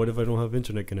like, oh, what if I don't have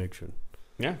internet connection?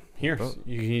 Yeah, here.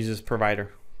 You can use this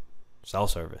provider. Cell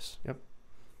service. Yep.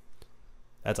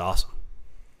 That's awesome.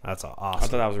 That's awesome. I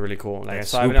thought that was really cool. Like,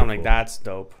 That's I saw it, I'm like, that's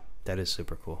dope. That is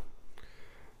super cool.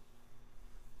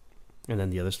 And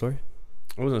then the other story?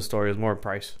 It wasn't a story. It was more a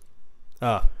price.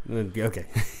 Oh, okay.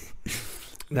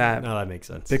 That makes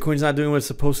sense. Bitcoin's not doing what it's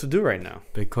supposed to do right now.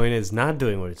 Bitcoin is not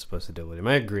doing what it's supposed to do with him.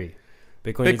 I agree.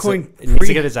 Bitcoin needs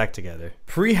to get its act together.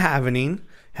 Pre-halvening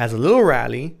has a little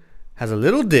rally, has a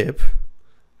little dip,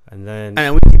 and then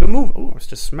we keep it moving. Oh, let's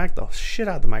just smack the shit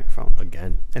out of the microphone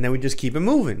again. And then we just keep it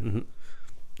moving. Mm-hmm.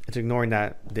 It's ignoring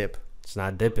that dip. It's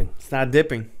not dipping. It's not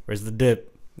dipping. Where's the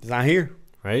dip? It's not here.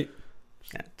 Right?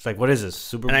 Yeah. It's like, what is this?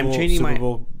 Super and Bowl? I'm changing Super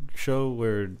Bowl show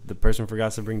where the person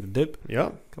forgot to bring the dip?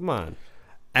 Yep. Come on.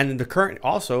 And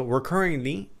we're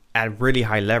currently at really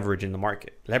high leverage in the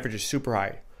market. Leverage is super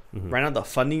high. Mm-hmm. Right now, the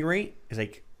funding rate is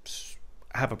like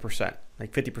 0.5%,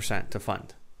 like 50% to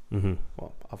fund. Mm-hmm.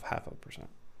 Well, of 0.5%.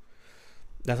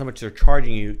 That's how much they're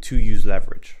charging you to use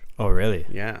leverage. Oh, really?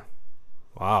 Yeah.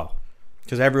 Wow.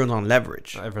 Because everyone's on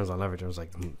leverage. Everyone's on leverage. I was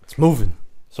like, it's moving.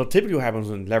 So typically what happens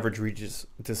when leverage reaches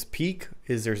this peak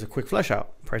is there's a quick flush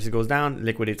out. Prices goes down,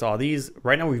 liquidates all these.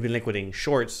 Right now we've been liquidating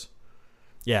shorts.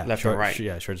 Yeah, left and right.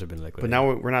 Yeah, shorts have been liquidated. But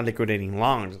now we're not liquidating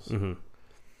longs. Mm-hmm.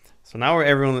 So now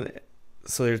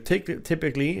so there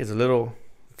typically is a little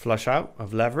flush out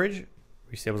of leverage.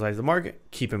 We stabilize the market,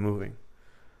 keep it moving.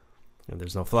 And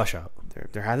there's no flush out.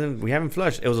 We haven't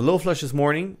flushed. It was a little flush this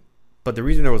morning, but the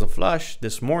reason there was a flush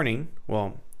this morning,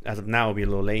 well, as of now it'll be a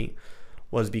little late,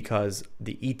 was because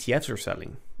the ETFs are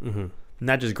selling. Mm-hmm.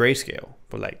 Not just Grayscale,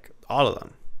 but like all of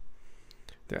them.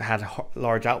 They had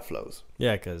large outflows.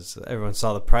 Yeah, because everyone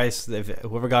saw the price.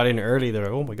 Whoever got in early, they're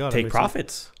like, oh my God. Take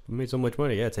profits. We made so much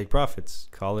money. Yeah, take profits.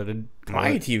 My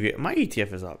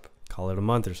ETF is up. Call it a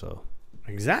month or so.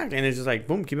 Exactly. And it's just like,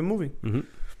 boom, keep it moving. Mm-hmm.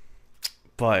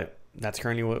 But that's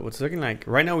currently what's looking like.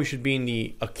 Right now we should be in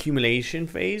the accumulation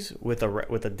phase with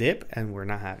a dip, and we're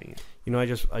not having it. You know, I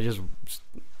just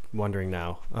wondering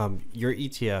now, your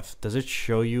ETF, does it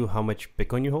show you how much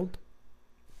Bitcoin you hold?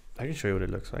 I can show you what it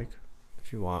looks like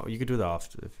if you want. You could do that off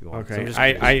if you want. Okay.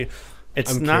 So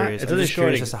It's I'm not. curious. It doesn't show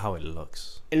as to how it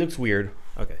looks. It looks weird.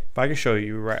 Okay. But I can show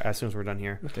you right as soon as we're done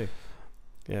here. Okay.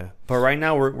 Yeah. But right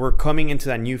now we're coming into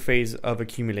that new phase of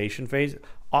accumulation phase.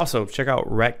 Also, check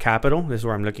out REC Capital. This is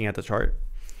where I'm looking at the chart.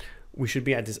 We should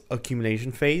be at this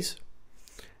accumulation phase.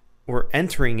 We're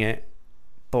entering it,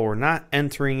 but we're not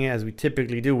entering it as we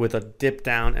typically do with a dip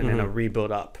down and then a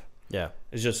rebuild up. Yeah.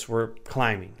 It's just we're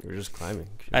climbing. We're just climbing.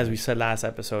 As we said last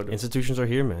episode. Institutions are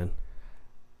here, man.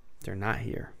 They're not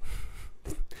here.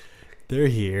 They're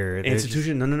here.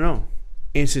 Institution, no.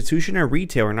 Institution and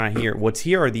retail are not here. What's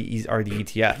here are the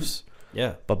ETFs.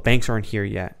 Yeah. But banks aren't here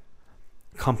yet.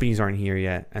 Companies aren't here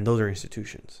yet. And those are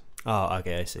institutions. Oh,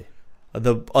 okay. I see.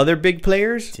 The other big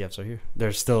players, ETFs are here.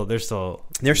 They're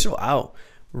still out.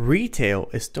 Retail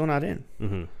is still not in.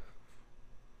 Mm-hmm.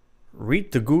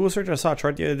 The Google search, I saw a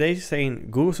chart the other day saying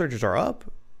Google searches are up,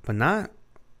 but not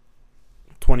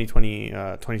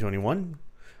 2021,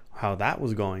 how that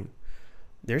was going.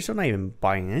 They're still not even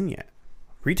buying in yet.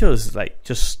 Retail is like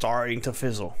just starting to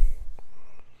fizzle.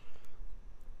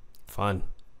 Fun.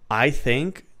 I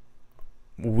think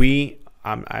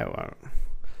not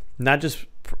just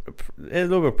a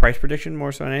little bit of price prediction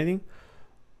more so than anything.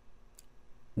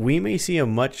 We may see a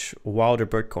much wilder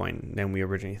Bitcoin than we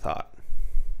originally thought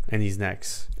in these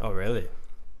next. Oh, really?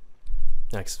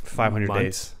 Next 500 months?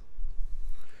 days.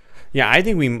 Yeah, I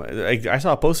think I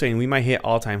saw a post saying we might hit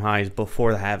all-time highs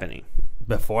before the halvening.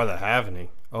 Before the halvening.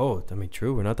 Oh, I mean,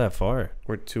 true. We're not that far.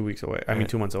 We're 2 weeks away.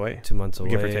 2 months away. 2 months away,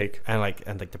 give or take.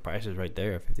 And the price is right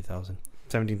there at 50,000.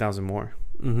 17,000 more.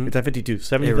 Mm-hmm. It's at 52.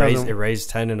 17,000. It raised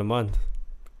 10 in a month.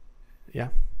 Yeah.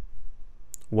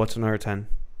 What's another 10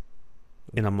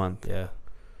 in a month? Yeah.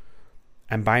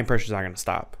 And buying pressure is not going to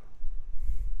stop.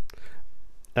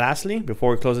 Lastly,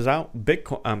 before we close this out,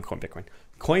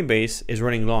 Coinbase is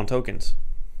running low on tokens.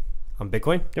 On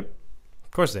Bitcoin? Yep.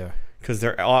 Of course they are. Because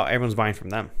everyone's buying from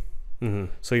them.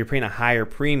 Mm-hmm. So you're paying a higher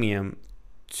premium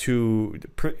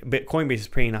Coinbase is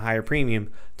paying a higher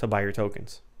premium to buy your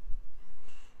tokens.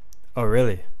 Oh,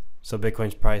 really? So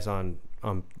Bitcoin's price on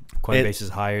Coinbase is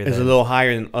higher. It's a little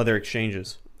higher than other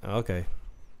exchanges. Okay.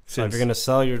 So if you're gonna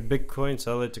sell your Bitcoin,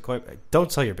 sell it to Coinbase.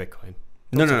 Don't sell your Bitcoin.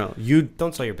 No. You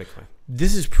don't sell your Bitcoin.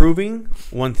 This is proving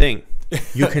one thing: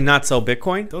 you cannot sell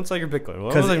Bitcoin. Don't sell your Bitcoin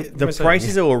because the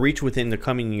prices it will reach within the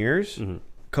coming years,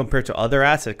 compared to other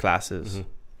asset classes,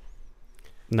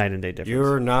 night and day difference.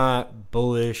 You're not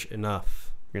bullish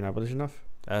enough. You're not bullish enough.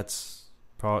 That's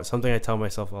probably something I tell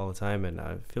myself all the time, and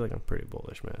I feel like I'm pretty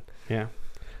bullish, man. Yeah.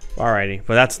 Alrighty,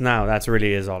 but that's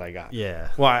really is all I got. Yeah.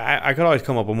 Well, I could always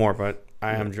come up with more, but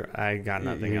I got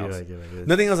nothing else.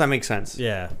 Nothing else that makes sense.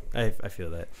 Yeah, I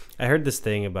feel that. I heard this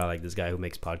thing about like this guy who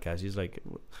makes podcasts. He's like,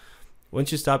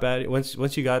 once you stop at it, once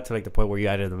you got to like the point where you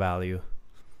added the value,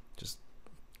 just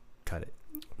cut it.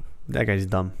 That guy's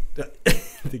dumb. I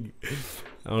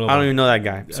don't even know that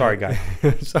guy. Sorry, guy.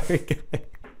 Sorry, guy.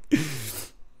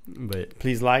 But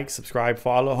please like, subscribe,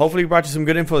 follow. Hopefully, we brought you some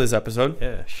good info this episode.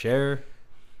 Yeah, share.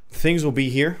 Things will be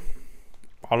here,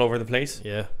 all over the place.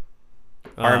 Yeah.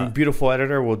 Our beautiful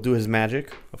editor will do his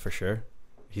magic. Oh, for sure.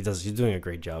 He's doing a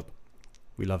great job.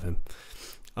 We love him.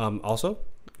 Also,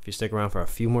 if you stick around for a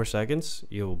few more seconds,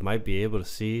 you might be able to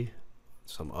see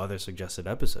some other suggested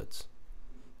episodes.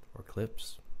 or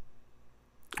clips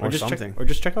Or just something.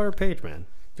 just check out our page, man.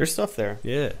 There's stuff there.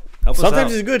 Yeah, help us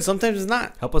Sometimes out. it's good. Sometimes it's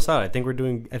not. Help us out. I think we're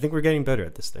getting better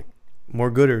at this thing. More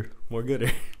gooder. More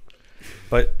gooder.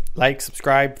 But like,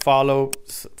 subscribe, follow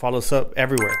us up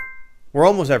everywhere. We're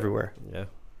almost everywhere. Yeah.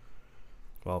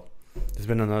 Well, It's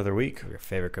been another week. your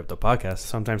favorite crypto podcast,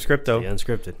 Sometimes crypto. the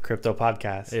Unscripted. Crypto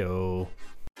podcast. Heyo.